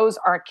grows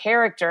our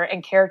character,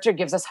 and character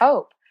gives us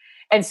hope.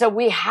 And so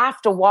we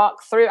have to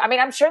walk through. I mean,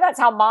 I'm sure that's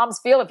how moms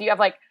feel if you have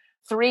like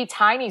 3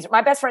 tinies.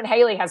 My best friend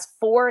Haley has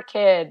 4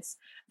 kids.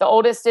 The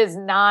oldest is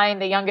 9.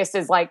 The youngest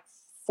is like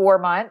 4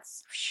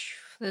 months.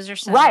 Those are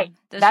some, right.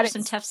 Those are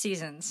some tough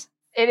seasons.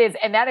 It is.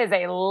 And that is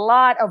a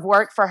lot of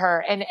work for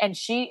her. And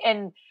she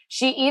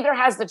either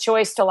has the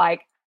choice to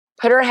like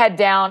put her head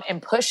down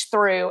and push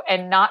through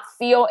and not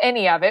feel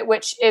any of it,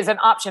 which is an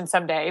option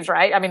some days,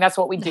 right? I mean, that's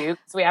what we do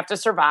because we have to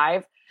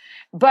survive.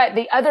 But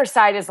the other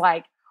side is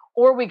like,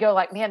 or we go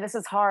like, man, this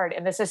is hard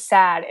and this is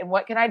sad. And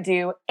what can I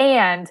do?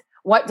 And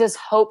what does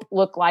hope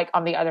look like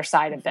on the other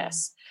side of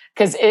this?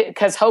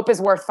 Because hope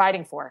is worth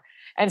fighting for.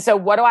 And so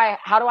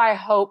how do I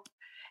hope?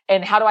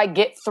 And how do I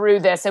get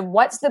through this? And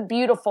what's the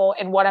beautiful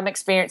in what I'm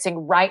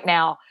experiencing right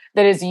now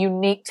that is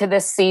unique to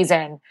this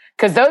season?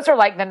 Because those are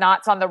like the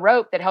knots on the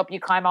rope that help you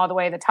climb all the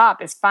way to the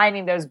top, is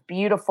finding those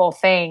beautiful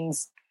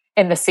things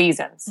in the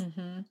seasons.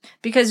 Mm-hmm.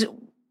 Because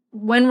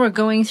when we're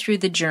going through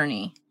the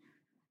journey,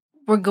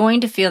 we're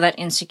going to feel that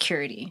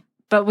insecurity.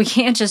 But we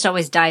can't just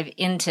always dive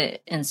into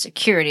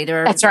insecurity.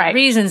 There are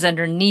reasons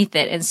underneath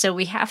it. And so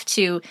we have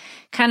to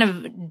kind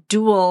of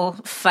dual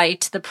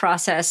fight the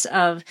process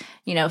of,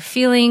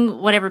 feeling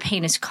whatever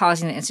pain is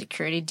causing the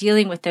insecurity,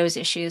 dealing with those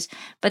issues,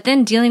 but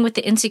then dealing with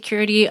the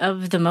insecurity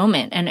of the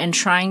moment and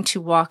trying to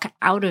walk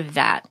out of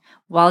that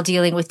while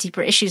dealing with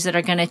deeper issues that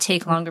are going to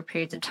take longer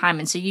periods of time.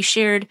 And so you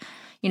shared,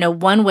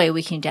 one way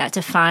we can do that,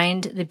 to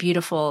find the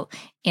beautiful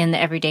in the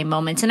everyday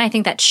moments. And I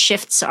think that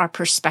shifts our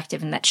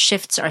perspective and that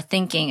shifts our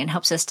thinking and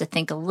helps us to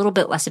think a little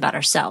bit less about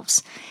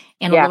ourselves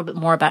and a little bit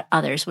more about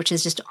others, which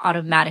is just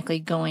automatically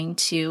going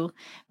to,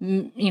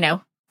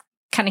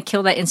 kind of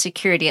kill that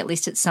insecurity, at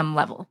least at some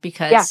level,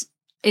 because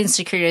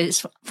insecurity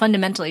is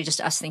fundamentally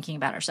just us thinking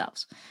about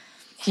ourselves.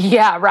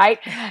 Yeah, right.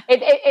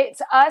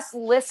 It's us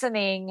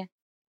listening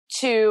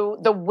to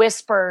the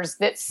whispers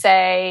that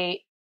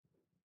say,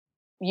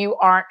 you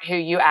aren't who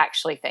you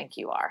actually think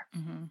you are.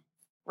 Mm-hmm.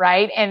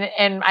 Right.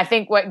 And I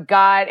think what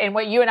God and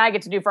what you and I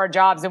get to do for our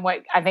jobs and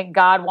what I think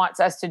God wants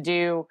us to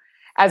do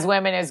as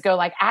women is go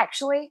like,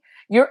 actually,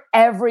 you're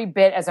every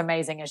bit as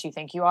amazing as you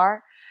think you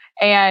are.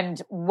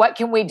 And what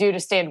can we do to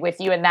stand with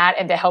you in that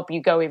and to help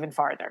you go even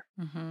farther?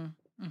 Mm-hmm.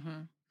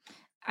 Mm-hmm.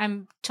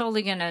 I'm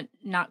totally going to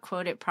not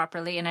quote it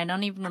properly, and I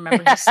don't even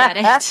remember who said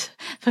it,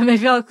 but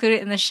maybe I'll include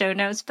it in the show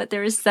notes. But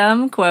there is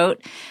some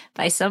quote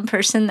by some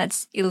person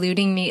that's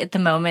eluding me at the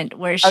moment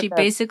where she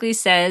basically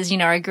says,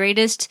 our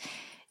greatest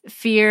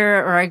fear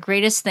or our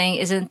greatest thing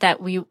isn't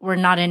that we're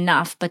not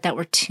enough, but that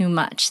we're too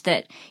much,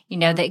 that,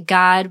 that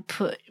God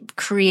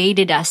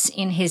created us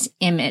in his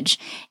image,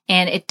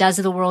 and it does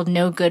the world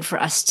no good for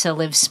us to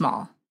live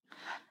small.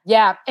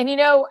 Yeah. And,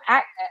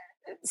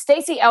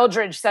 Stacey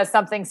Eldridge says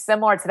something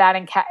similar to that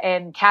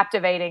in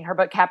Captivating, her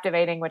book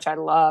Captivating, which I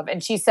love.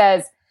 And she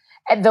says,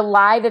 the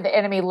lie that the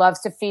enemy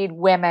loves to feed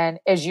women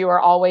is you are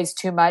always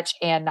too much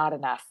and not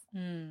enough.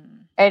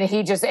 Mm.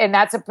 And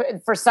that's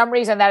for some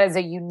reason, that is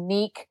a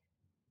unique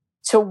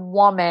to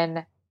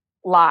woman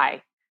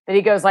lie that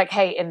he goes like,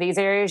 hey, in these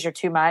areas, you're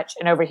too much.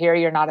 And over here,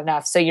 you're not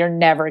enough. So you're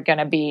never going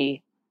to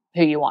be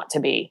who you want to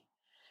be.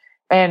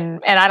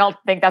 And I don't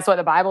think that's what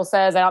the Bible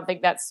says. I don't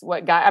think that's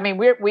what God, I mean,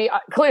 we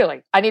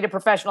clearly, I needed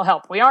professional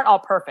help. We aren't all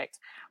perfect.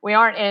 We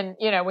aren't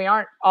we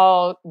aren't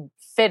all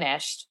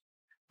finished,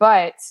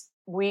 but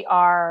we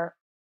are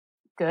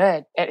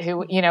good at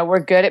we're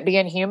good at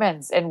being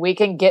humans, and we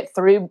can get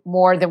through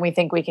more than we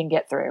think we can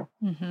get through.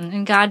 Mm-hmm.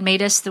 And God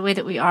made us the way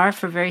that we are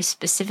for very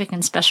specific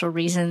and special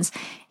reasons.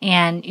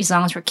 And as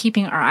long as we're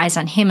keeping our eyes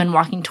on him and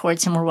walking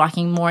towards him, we're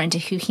walking more into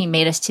who he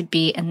made us to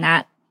be. And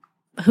that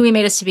who he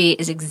made us to be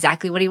is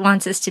exactly what he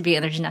wants us to be.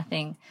 And there's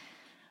nothing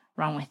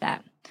wrong with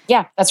that.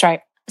 Yeah, that's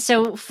right.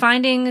 So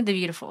finding the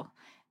beautiful,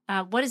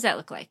 what does that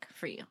look like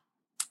for you?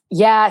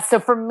 Yeah. So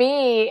for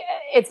me,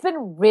 it's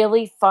been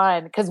really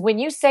fun because when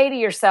you say to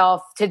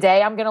yourself,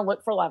 today I'm going to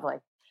look for lovely,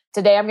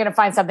 today I'm going to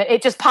find something,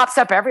 it just pops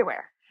up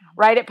everywhere,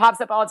 right? It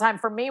pops up all the time.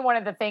 For me, one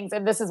of the things,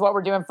 and this is what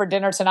we're doing for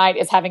dinner tonight,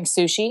 is having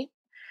sushi.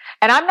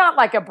 And I'm not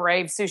like a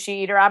brave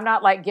sushi eater. I'm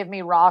not like, give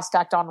me raw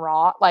stacked on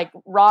raw. Like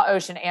raw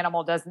ocean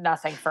animal does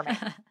nothing for me.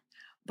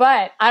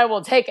 But I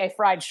will take a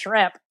fried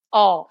shrimp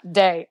all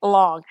day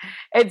long.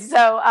 But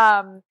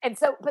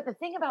the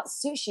thing about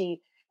sushi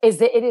is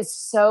that it is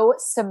so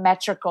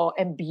symmetrical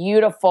and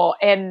beautiful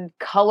and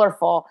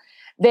colorful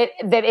that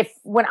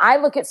when I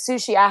look at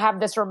sushi, I have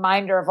this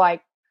reminder of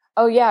like,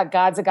 oh yeah,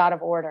 God's a God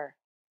of order.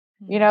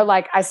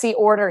 Like I see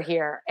order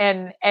here.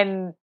 And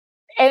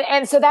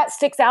so that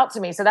sticks out to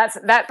me. So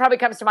that probably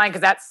comes to mind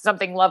because that's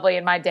something lovely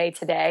in my day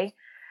to day.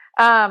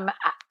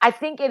 I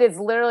think it is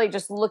literally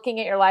just looking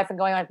at your life and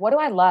going like, what do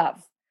I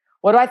love?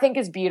 What do I think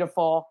is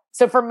beautiful?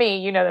 So for me,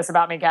 you know this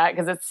about me, Kat,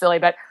 because it's silly,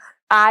 but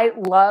I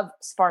love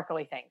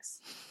sparkly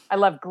things. I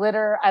love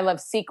glitter. I love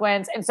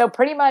sequins. And so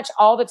pretty much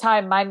all the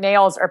time, my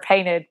nails are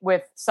painted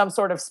with some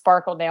sort of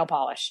sparkle nail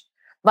polish.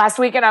 Last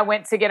weekend, I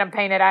went to get them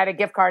painted. I had a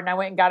gift card and I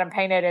went and got them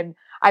painted. And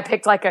I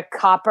picked like a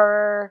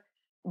copper,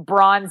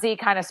 bronzy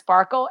kind of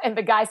sparkle. And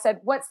the guy said,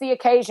 what's the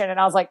occasion? And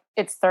I was like,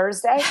 it's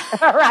Thursday,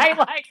 right?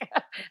 Like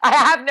I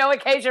have no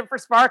occasion for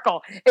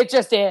sparkle. It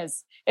just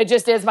is. It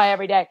just is my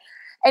everyday.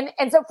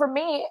 And so for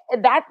me,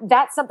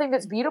 that's something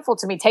that's beautiful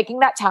to me, taking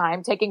that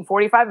time, taking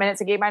 45 minutes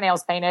to get my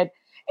nails painted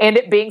and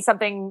it being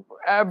something,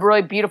 a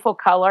really beautiful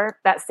color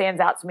that stands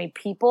out to me.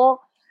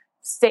 People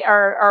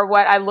are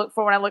what I look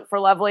for when I look for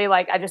lovely.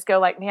 Like I just go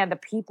like, man, the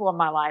people in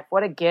my life,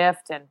 what a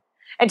gift.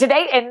 And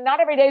today, and not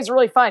every day is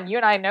really fun. You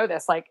and I know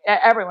this, like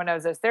everyone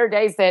knows this. There are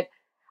days that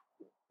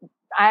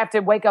I have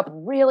to wake up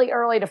really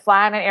early to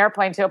fly on an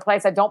airplane to a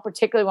place I don't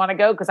particularly want to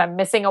go because I'm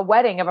missing a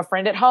wedding of a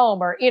friend at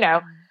home or,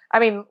 I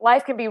mean,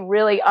 life can be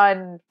really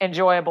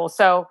unenjoyable.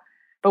 So,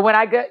 but when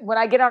I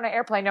get on an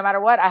airplane, no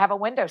matter what, I have a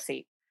window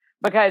seat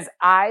because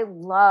I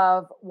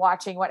love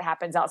watching what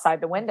happens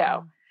outside the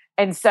window.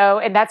 And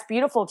that's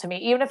beautiful to me.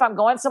 Even if I'm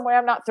going somewhere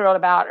I'm not thrilled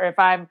about, or if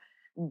I'm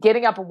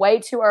getting up way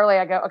too early,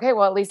 I go, okay,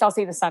 well, at least I'll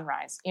see the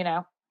sunrise,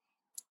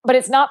 but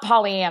it's not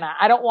Pollyanna.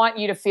 I don't want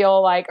you to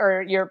feel like,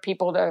 or your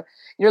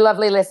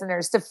lovely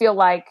listeners to feel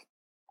like,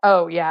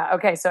 oh yeah,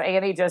 okay. So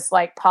Annie just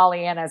like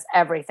Pollyanna's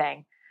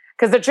everything.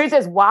 Because the truth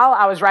is, while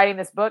I was writing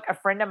this book, a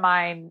friend of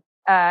mine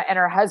and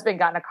her husband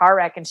got in a car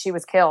wreck and she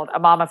was killed, a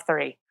mom of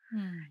 3,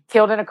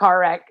 killed in a car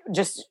wreck,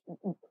 just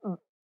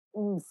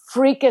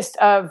freakest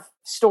of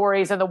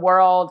stories in the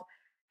world,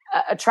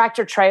 a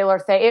tractor trailer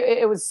thing.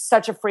 It was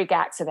such a freak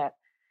accident.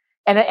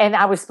 And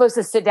I was supposed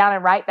to sit down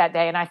and write that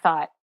day. And I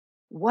thought,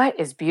 what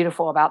is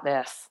beautiful about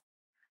this?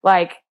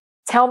 Like,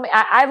 tell me,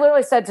 I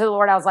literally said to the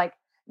Lord, I was like,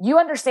 you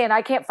understand,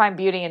 I can't find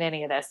beauty in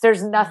any of this.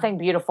 There's nothing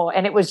beautiful.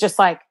 And it was just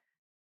like,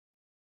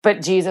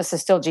 but Jesus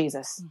is still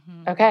Jesus.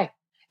 Mm-hmm. Okay.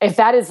 If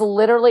that is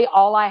literally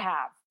all I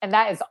have, and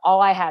that is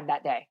all I had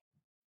that day,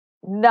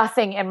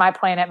 nothing in my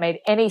planet made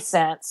any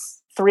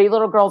sense. 3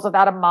 little girls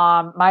without a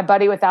mom, my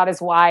buddy without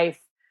his wife.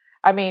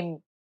 I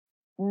mean,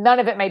 none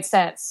of it made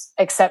sense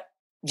except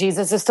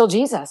Jesus is still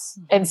Jesus.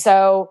 Mm-hmm. And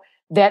so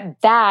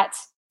that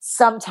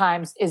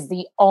sometimes is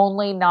the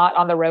only knot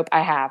on the rope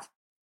I have.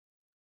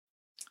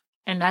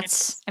 And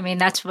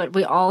that's what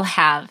we all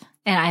have.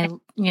 And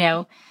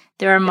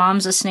there are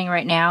moms listening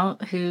right now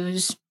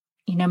who's,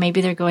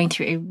 maybe they're going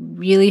through a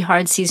really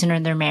hard season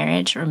in their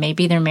marriage, or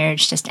maybe their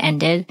marriage just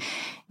ended.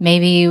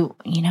 Maybe,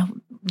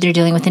 they're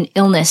dealing with an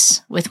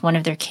illness with one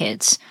of their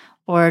kids,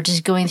 or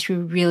just going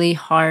through really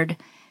hard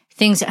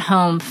things at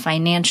home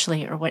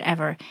financially or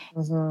whatever.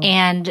 Mm-hmm.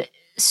 And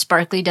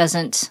sparkly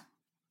doesn't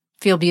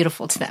feel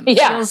beautiful to them.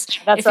 Yeah,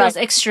 it feels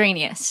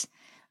extraneous.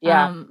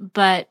 Yeah.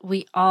 But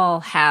we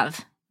all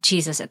have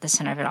Jesus at the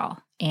center of it all.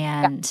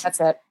 And that's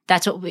it.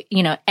 That's what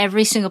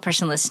every single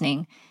person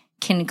listening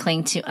can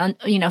cling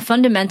to,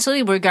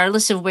 fundamentally,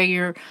 regardless of where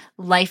your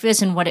life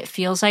is and what it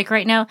feels like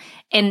right now.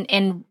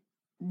 And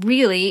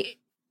really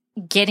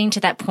getting to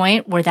that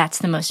point where that's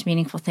the most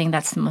meaningful thing,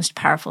 that's the most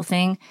powerful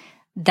thing,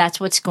 that's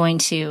what's going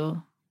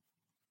to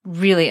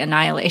really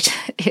annihilate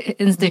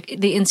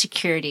the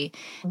insecurity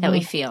that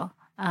we feel.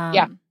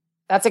 Yeah,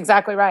 that's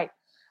exactly right.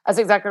 That's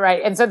exactly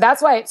right. And so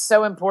that's why it's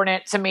so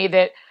important to me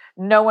that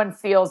no one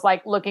feels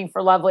like looking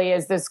for lovely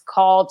is this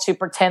call to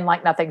pretend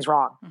like nothing's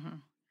wrong,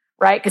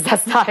 right? Because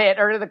that's not it.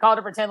 Or the call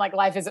to pretend like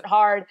life isn't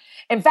hard.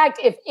 In fact,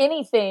 if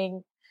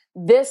anything,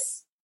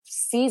 this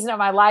season of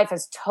my life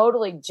has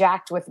totally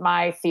jacked with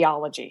my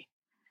theology.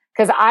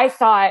 Because I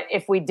thought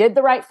if we did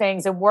the right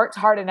things and worked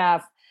hard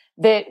enough,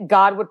 that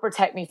God would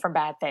protect me from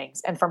bad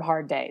things and from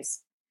hard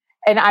days.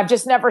 And I've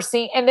just never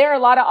seen, and there are a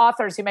lot of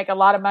authors who make a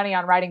lot of money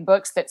on writing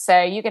books that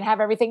say you can have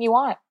everything you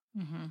want.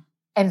 Mm-hmm.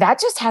 And that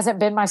just hasn't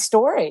been my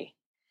story,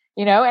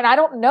 and I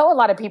don't know a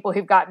lot of people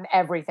who've gotten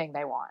everything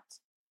they want.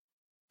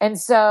 And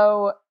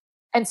so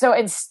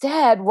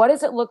instead, what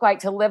does it look like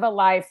to live a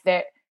life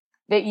that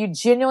you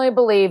genuinely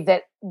believe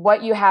that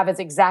what you have is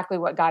exactly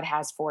what God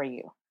has for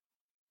you,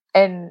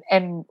 and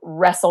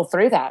wrestle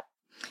through that?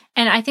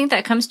 And I think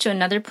that comes to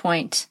another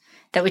point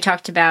that we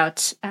talked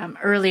about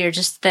earlier,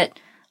 just that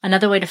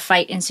another way to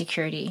fight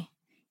insecurity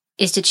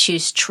is to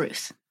choose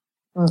truth.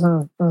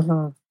 Mm-hmm,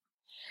 mm-hmm.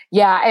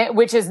 Yeah,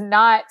 which is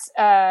not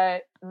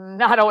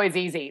always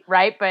easy,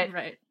 right?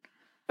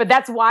 But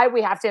that's why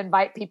we have to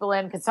invite people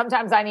in, because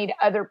sometimes I need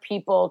other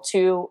people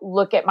to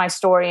look at my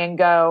story and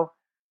go,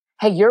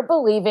 hey, you're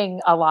believing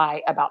a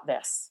lie about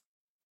this.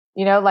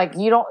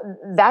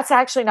 That's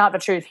actually not the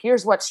truth.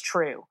 Here's what's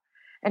true.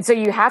 And so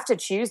you have to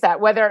choose that.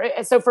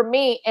 So for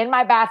me, in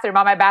my bathroom,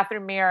 on my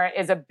bathroom mirror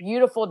is a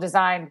beautiful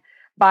design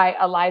by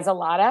Eliza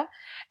Latta.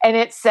 And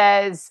it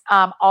says,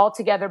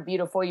 altogether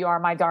beautiful, you are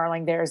my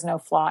darling. There is no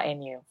flaw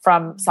in you,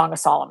 from Song of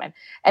Solomon.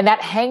 And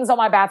that hangs on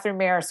my bathroom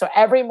mirror. So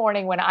every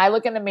morning when I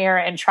look in the mirror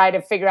and try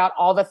to figure out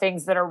all the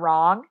things that are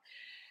wrong,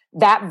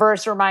 that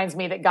verse reminds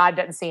me that God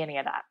doesn't see any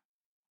of that.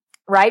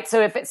 Right?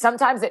 So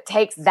sometimes it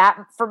takes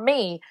that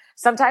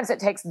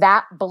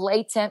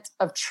blatant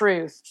of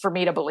truth for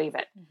me to believe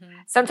it. Mm-hmm.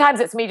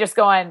 Sometimes it's me just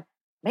going,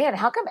 man,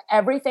 how come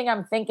everything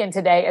I'm thinking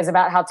today is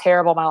about how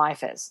terrible my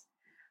life is?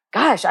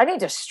 Gosh, I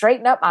need to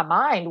straighten up my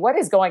mind. What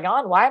is going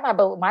on? Why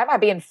am I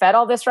being fed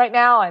all this right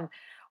now? And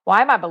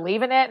why am I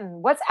believing it?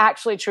 And what's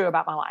actually true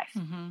about my life?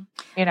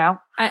 Mm-hmm.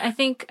 I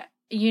think,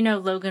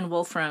 Logan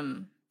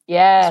Wolfram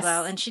as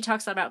well. And she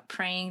talks about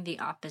praying the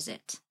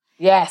opposite.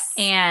 Yes.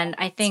 And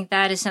I think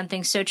that is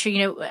something so true.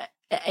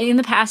 In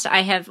the past,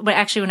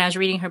 when I was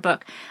reading her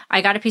book,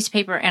 I got a piece of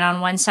paper, and on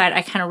one side,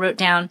 I kind of wrote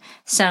down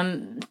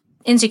some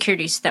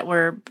insecurities that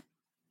were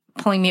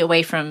pulling me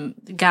away from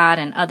God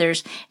and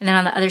others. And then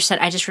on the other side,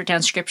 I just wrote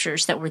down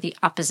scriptures that were the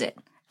opposite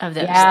of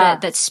those,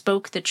 that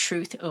spoke the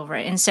truth over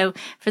it. And so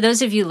for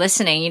those of you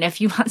listening, if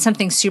you want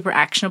something super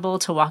actionable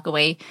to walk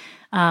away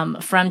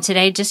from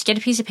today, just get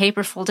a piece of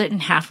paper, fold it in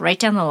half, write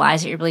down the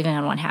lies that you're believing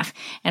on one half,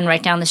 and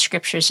write down the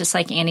scriptures, just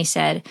like Annie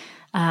said,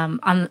 on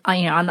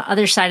the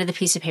other side of the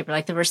piece of paper,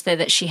 like the verse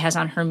that she has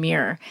on her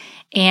mirror.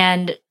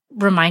 And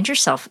remind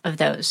yourself of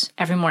those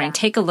every morning. Yeah.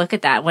 Take a look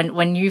at that.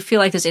 When you feel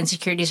like those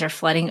insecurities are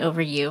flooding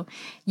over you,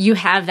 you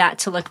have that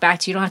to look back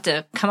to. You don't have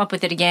to come up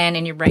with it again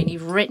in your brain.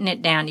 You've written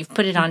it down. You've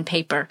put it on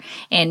paper.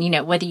 And,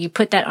 whether you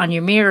put that on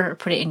your mirror or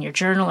put it in your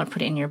journal or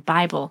put it in your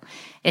Bible,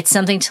 it's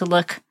something to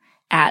look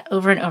at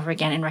over and over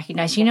again and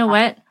recognize,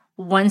 what?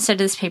 One side of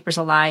this paper is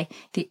a lie.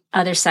 The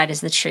other side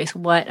is the truth.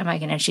 What am I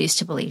going to choose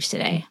to believe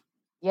today?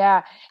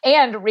 Yeah.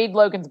 And read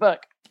Logan's book.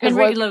 And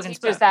read Logan's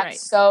book, that right.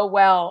 so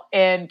well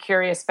in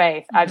Curious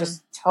Faith. Mm-hmm. I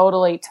just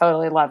totally,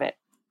 totally love it.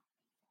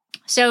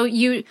 So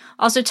you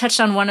also touched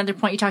on one other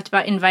point. You talked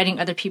about inviting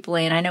other people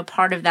in. I know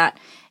part of that,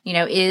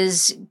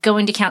 is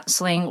going to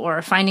counseling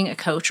or finding a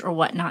coach or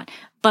whatnot,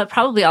 but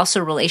probably also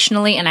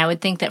relationally. And I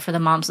would think that for the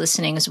moms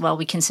listening as well,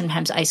 we can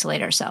sometimes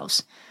isolate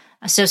ourselves.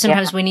 So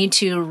sometimes we need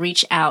to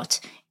reach out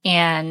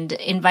and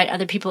invite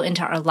other people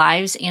into our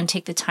lives and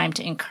take the time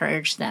to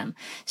encourage them.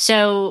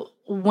 So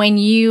when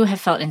you have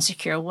felt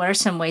insecure, what are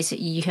some ways that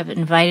you have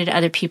invited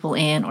other people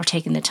in or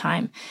taken the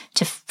time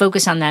to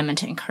focus on them and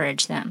to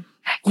encourage them?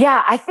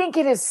 Yeah, I think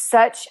it is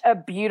such a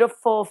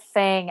beautiful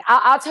thing.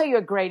 I'll tell you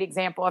a great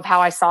example of how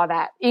I saw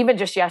that. Even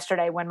just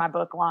yesterday when my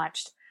book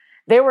launched,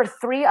 there were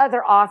 3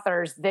 other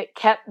authors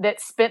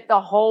that spent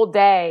the whole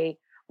day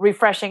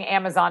refreshing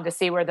Amazon to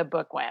see where the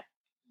book went.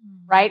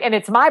 Right. And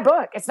it's my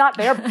book. It's not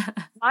their book.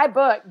 My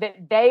book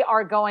that they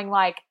are going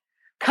like,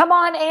 come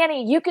on,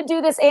 Annie, you can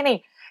do this,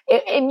 Annie.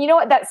 And you know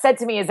what that said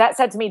to me is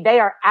they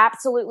are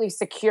absolutely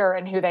secure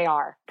in who they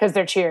are because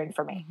they're cheering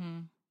for me. Mm-hmm.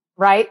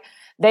 Right.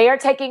 They are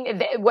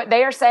what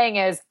they are saying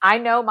is, I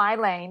know my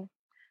lane,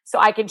 so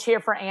I can cheer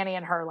for Annie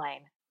in her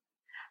lane.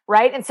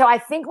 Right. And so I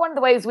think one of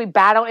the ways we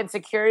battle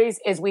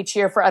insecurities is we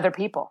cheer for other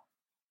people.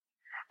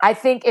 I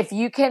think if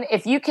you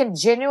can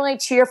genuinely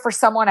cheer for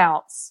someone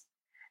else,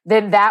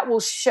 then that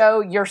will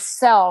show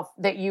yourself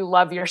that you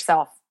love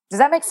yourself. Does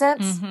that make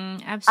sense?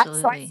 Mm-hmm,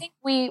 absolutely. So I think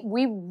we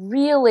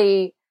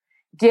really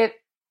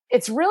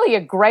it's really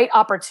a great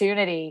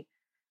opportunity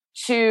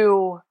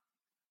to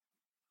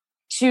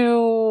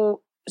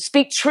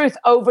speak truth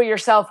over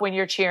yourself when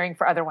you're cheering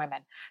for other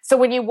women. So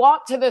when you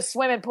walk to the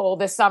swimming pool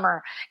this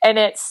summer and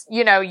it's,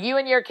 you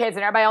and your kids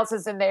and everybody else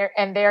is in there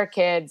and their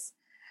kids,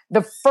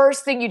 the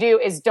first thing you do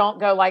is don't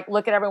go like,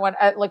 look at everyone,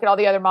 look at all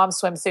the other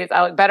moms' swimsuits.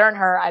 I look better than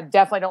her. I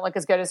definitely don't look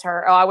as good as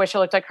her. Oh, I wish I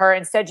looked like her.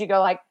 Instead, you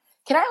go like,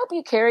 can I help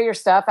you carry your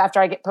stuff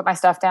after I put my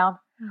stuff down?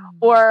 Mm-hmm.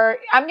 Or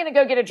I'm going to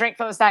go get a drink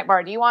from the snack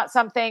bar. Do you want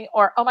something?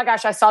 Or, oh my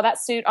gosh, I saw that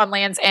suit on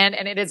Land's End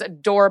and it is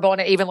adorable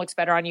and it even looks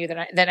better on you than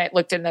it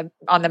looked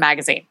on the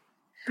magazine.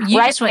 You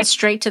just went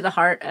straight to the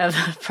heart of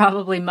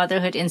probably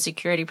motherhood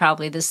insecurity,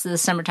 probably the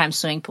summertime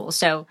swimming pool.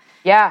 So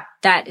yeah,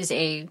 that is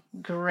a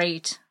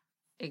great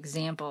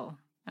example.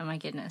 Oh my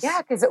goodness.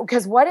 Yeah, because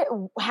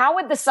how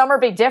would the summer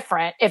be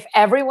different if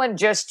everyone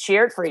just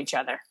cheered for each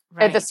other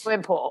at the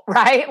swim pool,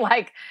 right?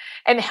 Like,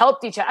 and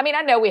helped each other. I mean,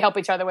 I know we help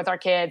each other with our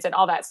kids and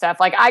all that stuff.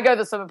 Like, I go to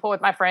the swimming pool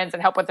with my friends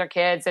and help with their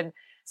kids, and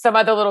some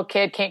other little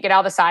kid can't get out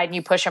of the side and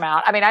you push them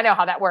out. I mean, I know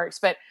how that works,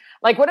 but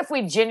like, what if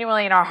we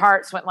genuinely in our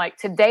hearts went like,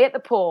 today at the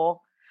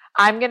pool,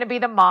 I'm going to be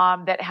the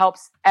mom that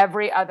helps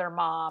every other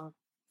mom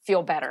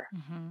feel better.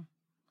 Mm-hmm.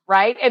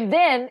 Right. And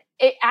then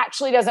it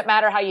actually doesn't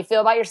matter how you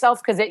feel about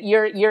yourself, because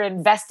you're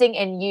investing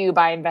in you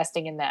by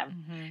investing in them.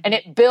 Mm-hmm. And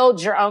it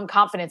builds your own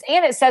confidence.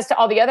 And it says to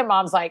all the other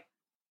moms, like,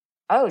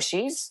 oh,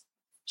 she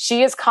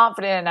is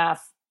confident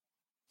enough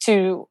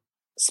to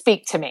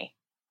speak to me.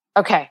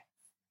 Okay.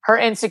 Her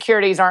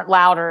insecurities aren't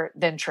louder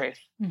than truth.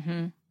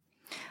 Mm-hmm.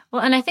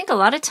 Well, and I think a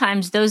lot of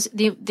times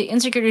the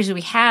insecurities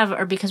we have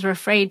are because we're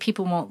afraid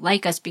people won't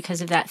like us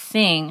because of that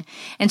thing.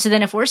 And so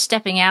then if we're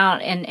stepping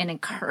out and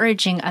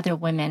encouraging other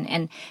women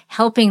and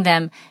helping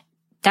them,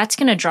 that's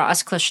going to draw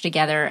us closer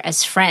together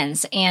as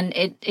friends. And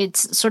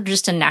it's sort of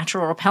just a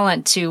natural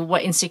repellent to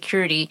what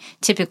insecurity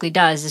typically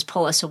does, is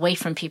pull us away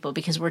from people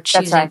because we're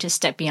choosing to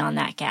step beyond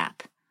that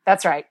gap.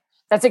 That's right.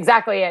 That's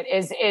exactly it.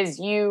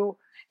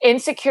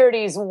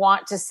 Insecurities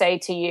want to say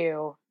to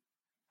you,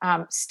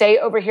 stay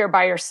over here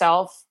by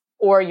yourself,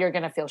 or you're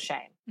going to feel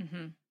shame.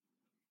 Mm-hmm.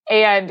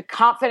 And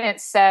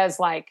confidence says,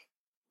 like,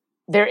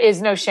 there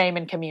is no shame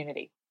in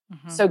community.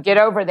 Mm-hmm. So get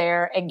over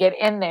there and get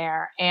in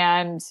there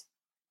and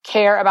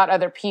care about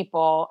other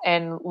people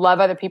and love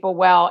other people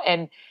well.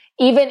 And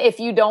even if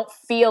you don't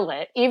feel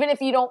it, even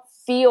if you don't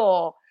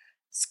feel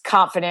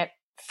confident,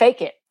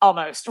 fake it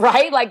almost,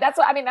 right? Like, that's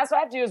what I have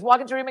to do, is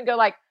walk into a room and go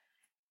like,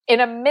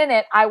 in a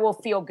minute, I will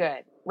feel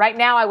good. Right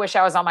now, I wish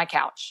I was on my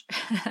couch.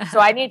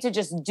 So I need to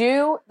just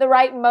do the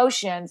right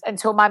motions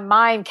until my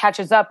mind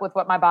catches up with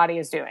what my body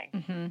is doing.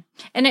 Mm-hmm.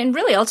 And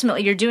really,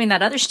 ultimately, you're doing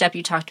that other step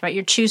you talked about.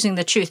 You're choosing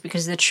the truth,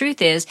 because the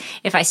truth is,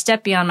 if I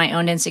step beyond my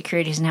own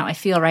insecurities and how I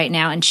feel right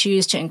now and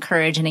choose to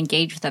encourage and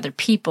engage with other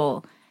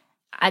people,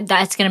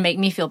 that's going to make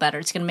me feel better.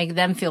 It's going to make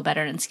them feel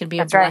better, and it's going to be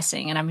a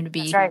blessing. And I'm going to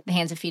be the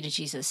hands and feet of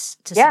Jesus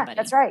to somebody.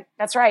 That's right.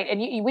 That's right.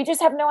 And we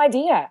just have no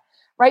idea,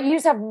 right? You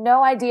just have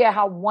no idea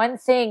how one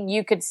thing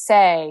you could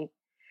say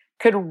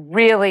could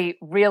really,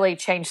 really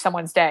change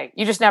someone's day.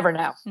 You just never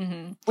know.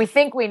 Mm-hmm. We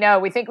think we know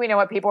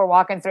what people are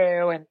walking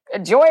through. And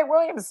Joy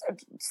Williams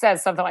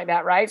says something like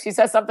that, right? She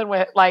says something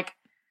with like,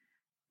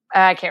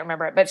 I can't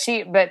remember it, but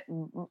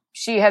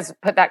she has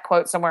put that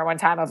quote somewhere one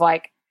time of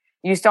like,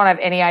 you just don't have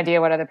any idea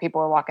what other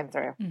people are walking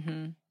through.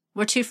 Mm-hmm.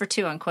 We're 2 for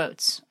 2 on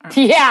quotes.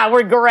 Yeah,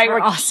 we're great. We're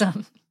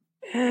awesome.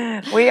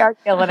 We are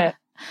killing it.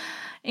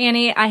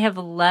 Annie, I have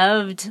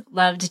loved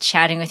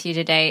chatting with you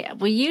today.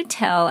 Will you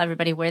tell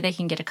everybody where they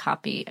can get a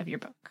copy of your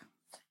book?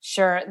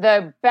 Sure.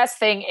 The best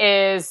thing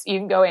is you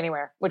can go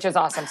anywhere, which is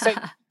awesome. So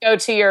go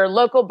to your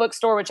local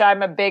bookstore, which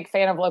I'm a big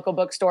fan of local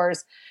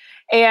bookstores.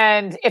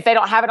 And if they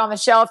don't have it on the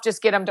shelf,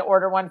 just get them to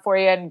order one for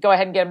you, and go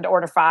ahead and get them to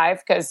order 5,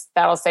 because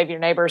that'll save your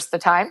neighbors the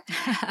time.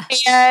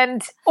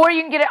 Or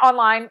you can get it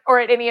online or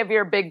at any of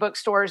your big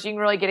bookstores. You can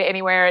really get it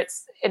anywhere.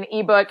 It's an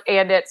ebook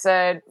and it's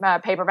a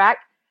paperback.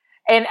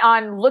 And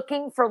on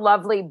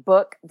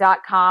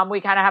lookingforlovelybook.com,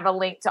 we kind of have a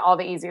link to all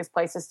the easiest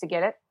places to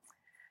get it.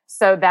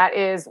 So that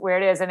is where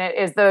it is. And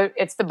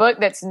it's the book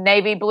that's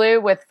navy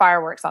blue with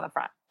fireworks on the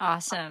front.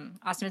 Awesome.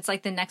 It's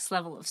like the next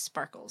level of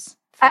sparkles.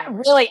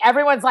 Really,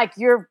 everyone's like,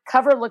 your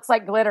cover looks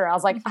like glitter. I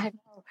was like, I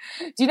know.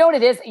 Do you know what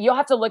it is? You'll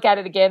have to look at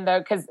it again, though,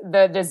 because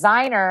the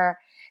designer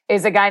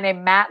is a guy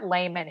named Matt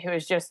Lehman, who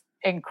is just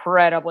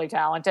incredibly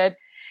talented.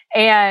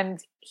 And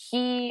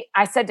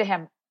I said to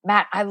him,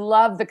 Matt, I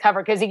love the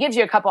cover, because he gives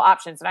you a couple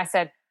options. And I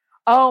said,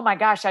 oh my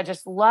gosh, I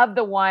just love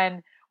the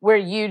one where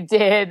you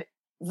did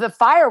the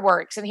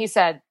fireworks. And he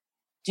said,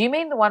 do you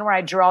mean the one where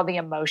I draw the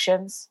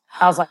emotions?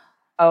 I was like,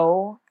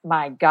 oh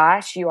my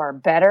gosh, you are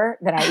better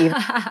than I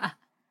even.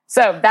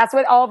 So that's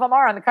what all of them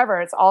are on the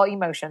cover. It's all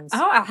emotions.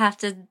 Oh,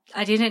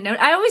 I didn't know.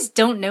 I always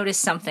don't notice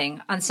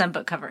something on some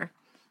book cover.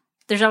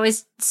 There's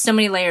always so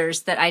many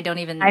layers that I don't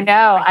even. I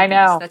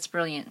know. That's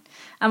brilliant.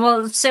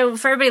 Well, so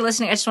for everybody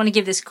listening, I just want to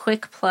give this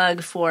quick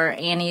plug for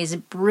Annie's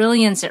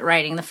brilliance at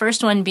writing. The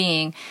first one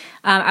being,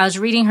 I was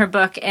reading her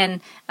book,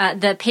 and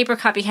the paper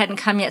copy hadn't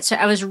come yet, so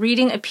I was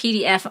reading a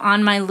PDF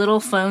on my little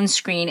phone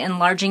screen,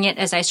 enlarging it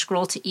as I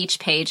scroll to each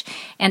page,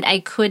 and I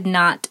could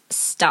not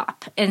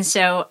stop. And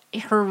so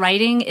her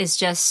writing is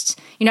just,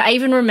 I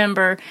even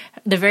remember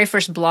the very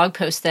first blog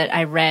post that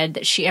I read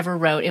that she ever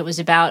wrote. It was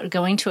about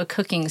going to a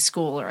cooking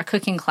school or a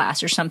cooking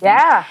class or something.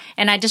 Yeah.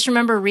 And I just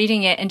remember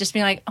reading it and just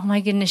being like, oh my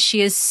goodness,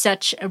 she is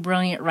such a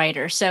brilliant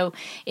writer. So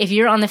if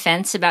you're on the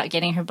fence about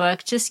getting her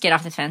book, just get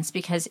off the fence,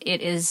 because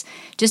it is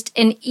just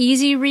an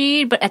easy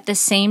read, but at the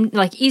same,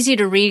 easy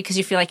to read because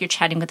you feel like you're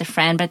chatting with a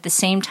friend. But at the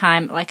same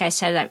time, like I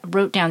said, I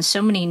wrote down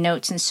so many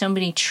notes and so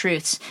many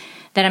truths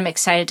that I'm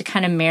excited to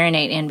kind of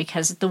marinate in,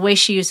 because the way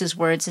she uses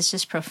words is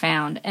just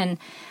profound. And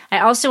I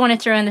also want to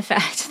throw in the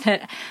fact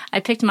that I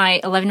picked my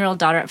 11-year-old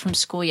daughter up from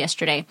school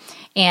yesterday,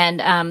 and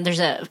there's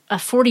a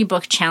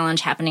 40-book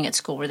challenge happening at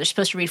school where they're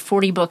supposed to read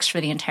 40 books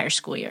for the entire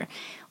school year.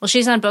 Well,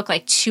 she's on book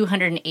like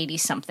 280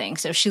 something.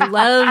 So she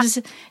loves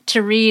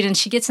to read, and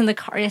she gets in the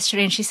car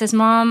yesterday and she says,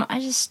 Mom,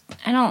 I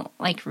don't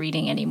like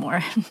reading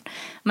anymore.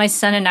 My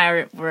son and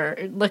I were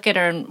look at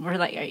her and we're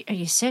like, are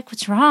you sick?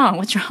 What's wrong?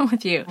 What's wrong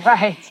with you?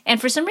 Right. And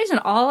for some reason,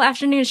 all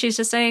afternoon, she was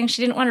just saying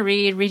she didn't want to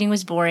read. Reading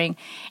was boring.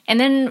 And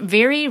then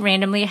very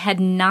randomly, I had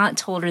not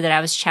told her that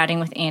I was chatting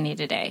with Annie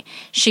today.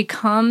 She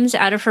comes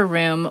out of her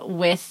room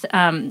with,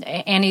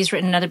 Annie's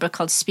written another book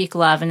called Speak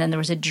Love, and then there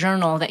was a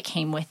journal that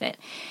came with it.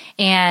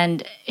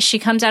 And she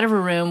comes out of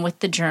her room with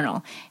the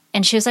journal,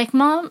 and she was like,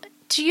 Mom,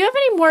 do you have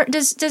any more,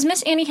 does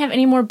Miss Annie have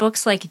any more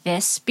books like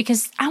this?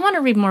 Because I want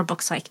to read more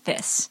books like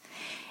this.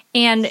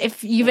 And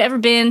if you've ever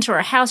been to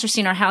our house or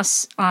seen our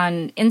house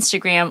on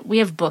Instagram, we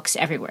have books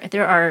everywhere.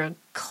 There are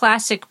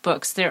classic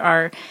books. There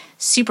are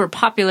super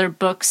popular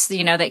books,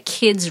 that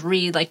kids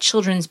read, like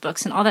children's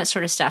books and all that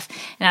sort of stuff.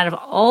 And out of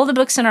all the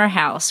books in our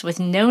house, with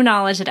no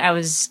knowledge that I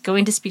was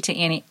going to speak to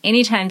Annie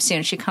anytime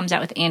soon, she comes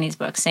out with Annie's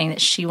book saying that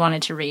she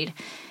wanted to read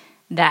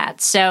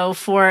that. So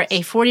for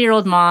a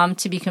 40-year-old mom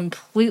to be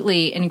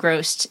completely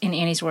engrossed in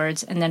Annie's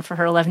words, and then for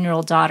her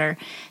 11-year-old daughter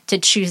to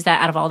choose that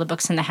out of all the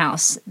books in the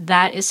house,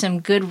 that is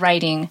some good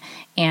writing,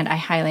 and I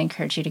highly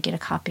encourage you to get a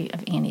copy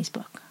of Annie's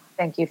book.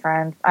 Thank you,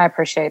 friend. I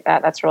appreciate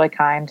that. That's really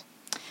kind.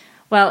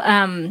 Well,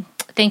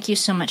 thank you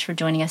so much for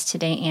joining us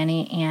today,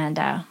 Annie, and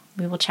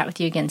we will chat with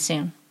you again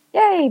soon.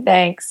 Yay,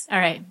 thanks. All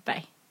right,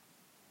 bye.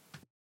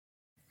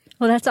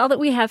 Well, that's all that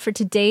we have for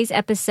today's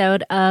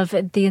episode of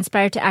the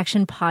Inspired to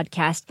Action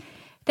podcast.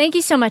 Thank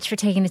you so much for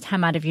taking the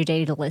time out of your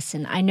day to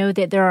listen. I know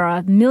that there are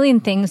a million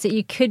things that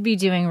you could be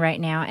doing right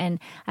now, and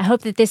I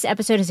hope that this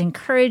episode has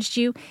encouraged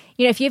you.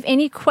 If you have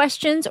any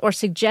questions or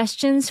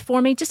suggestions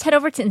for me, just head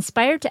over to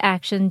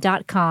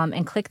inspiredtoaction.com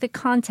and click the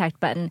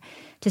contact button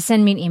to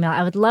send me an email.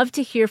 I would love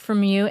to hear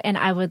from you, and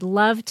I would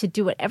love to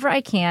do whatever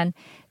I can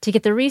to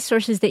get the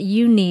resources that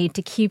you need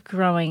to keep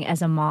growing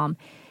as a mom.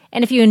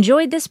 And if you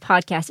enjoyed this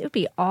podcast, it would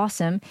be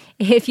awesome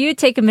if you would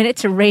take a minute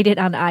to rate it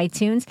on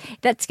iTunes.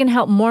 That's going to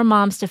help more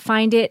moms to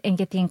find it and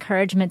get the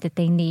encouragement that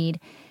they need.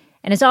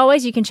 And as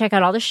always, you can check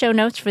out all the show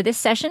notes for this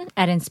session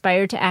at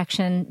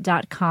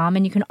inspiredtoaction.com.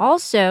 And you can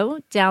also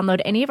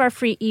download any of our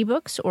free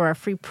ebooks or our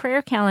free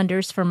prayer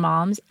calendars for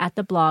moms at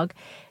the blog.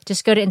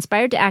 Just go to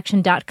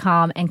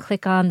inspiredtoaction.com and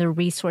click on the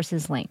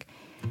resources link.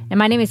 And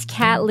my name is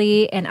Kat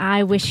Lee, and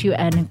I wish you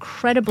an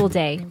incredible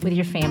day with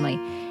your family.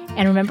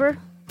 And remember,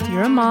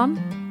 you're a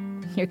mom.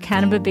 You're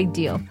kind of a big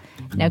deal.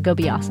 Now go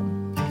be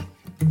awesome.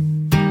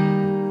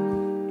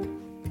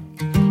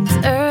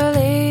 It's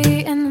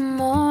early in the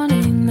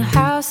morning, the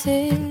house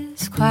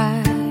is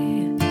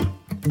quiet,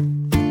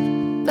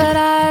 but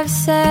I've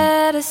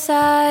set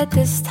aside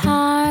this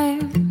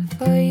time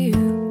for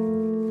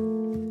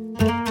you.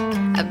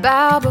 I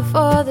bow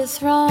before the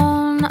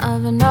throne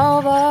of a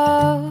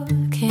noble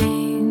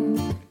king,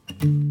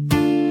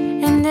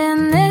 and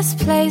in this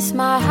place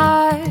my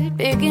heart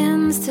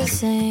begins to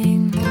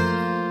sing.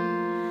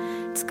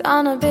 It's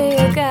gonna be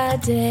a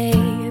God day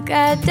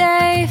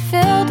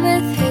filled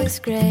with His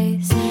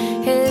grace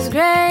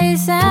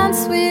and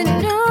sweet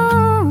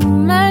new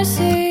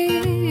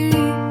mercies.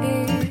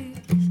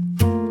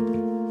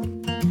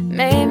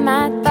 May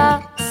my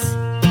thoughts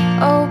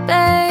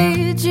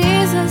obey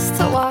Jesus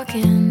to walk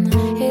in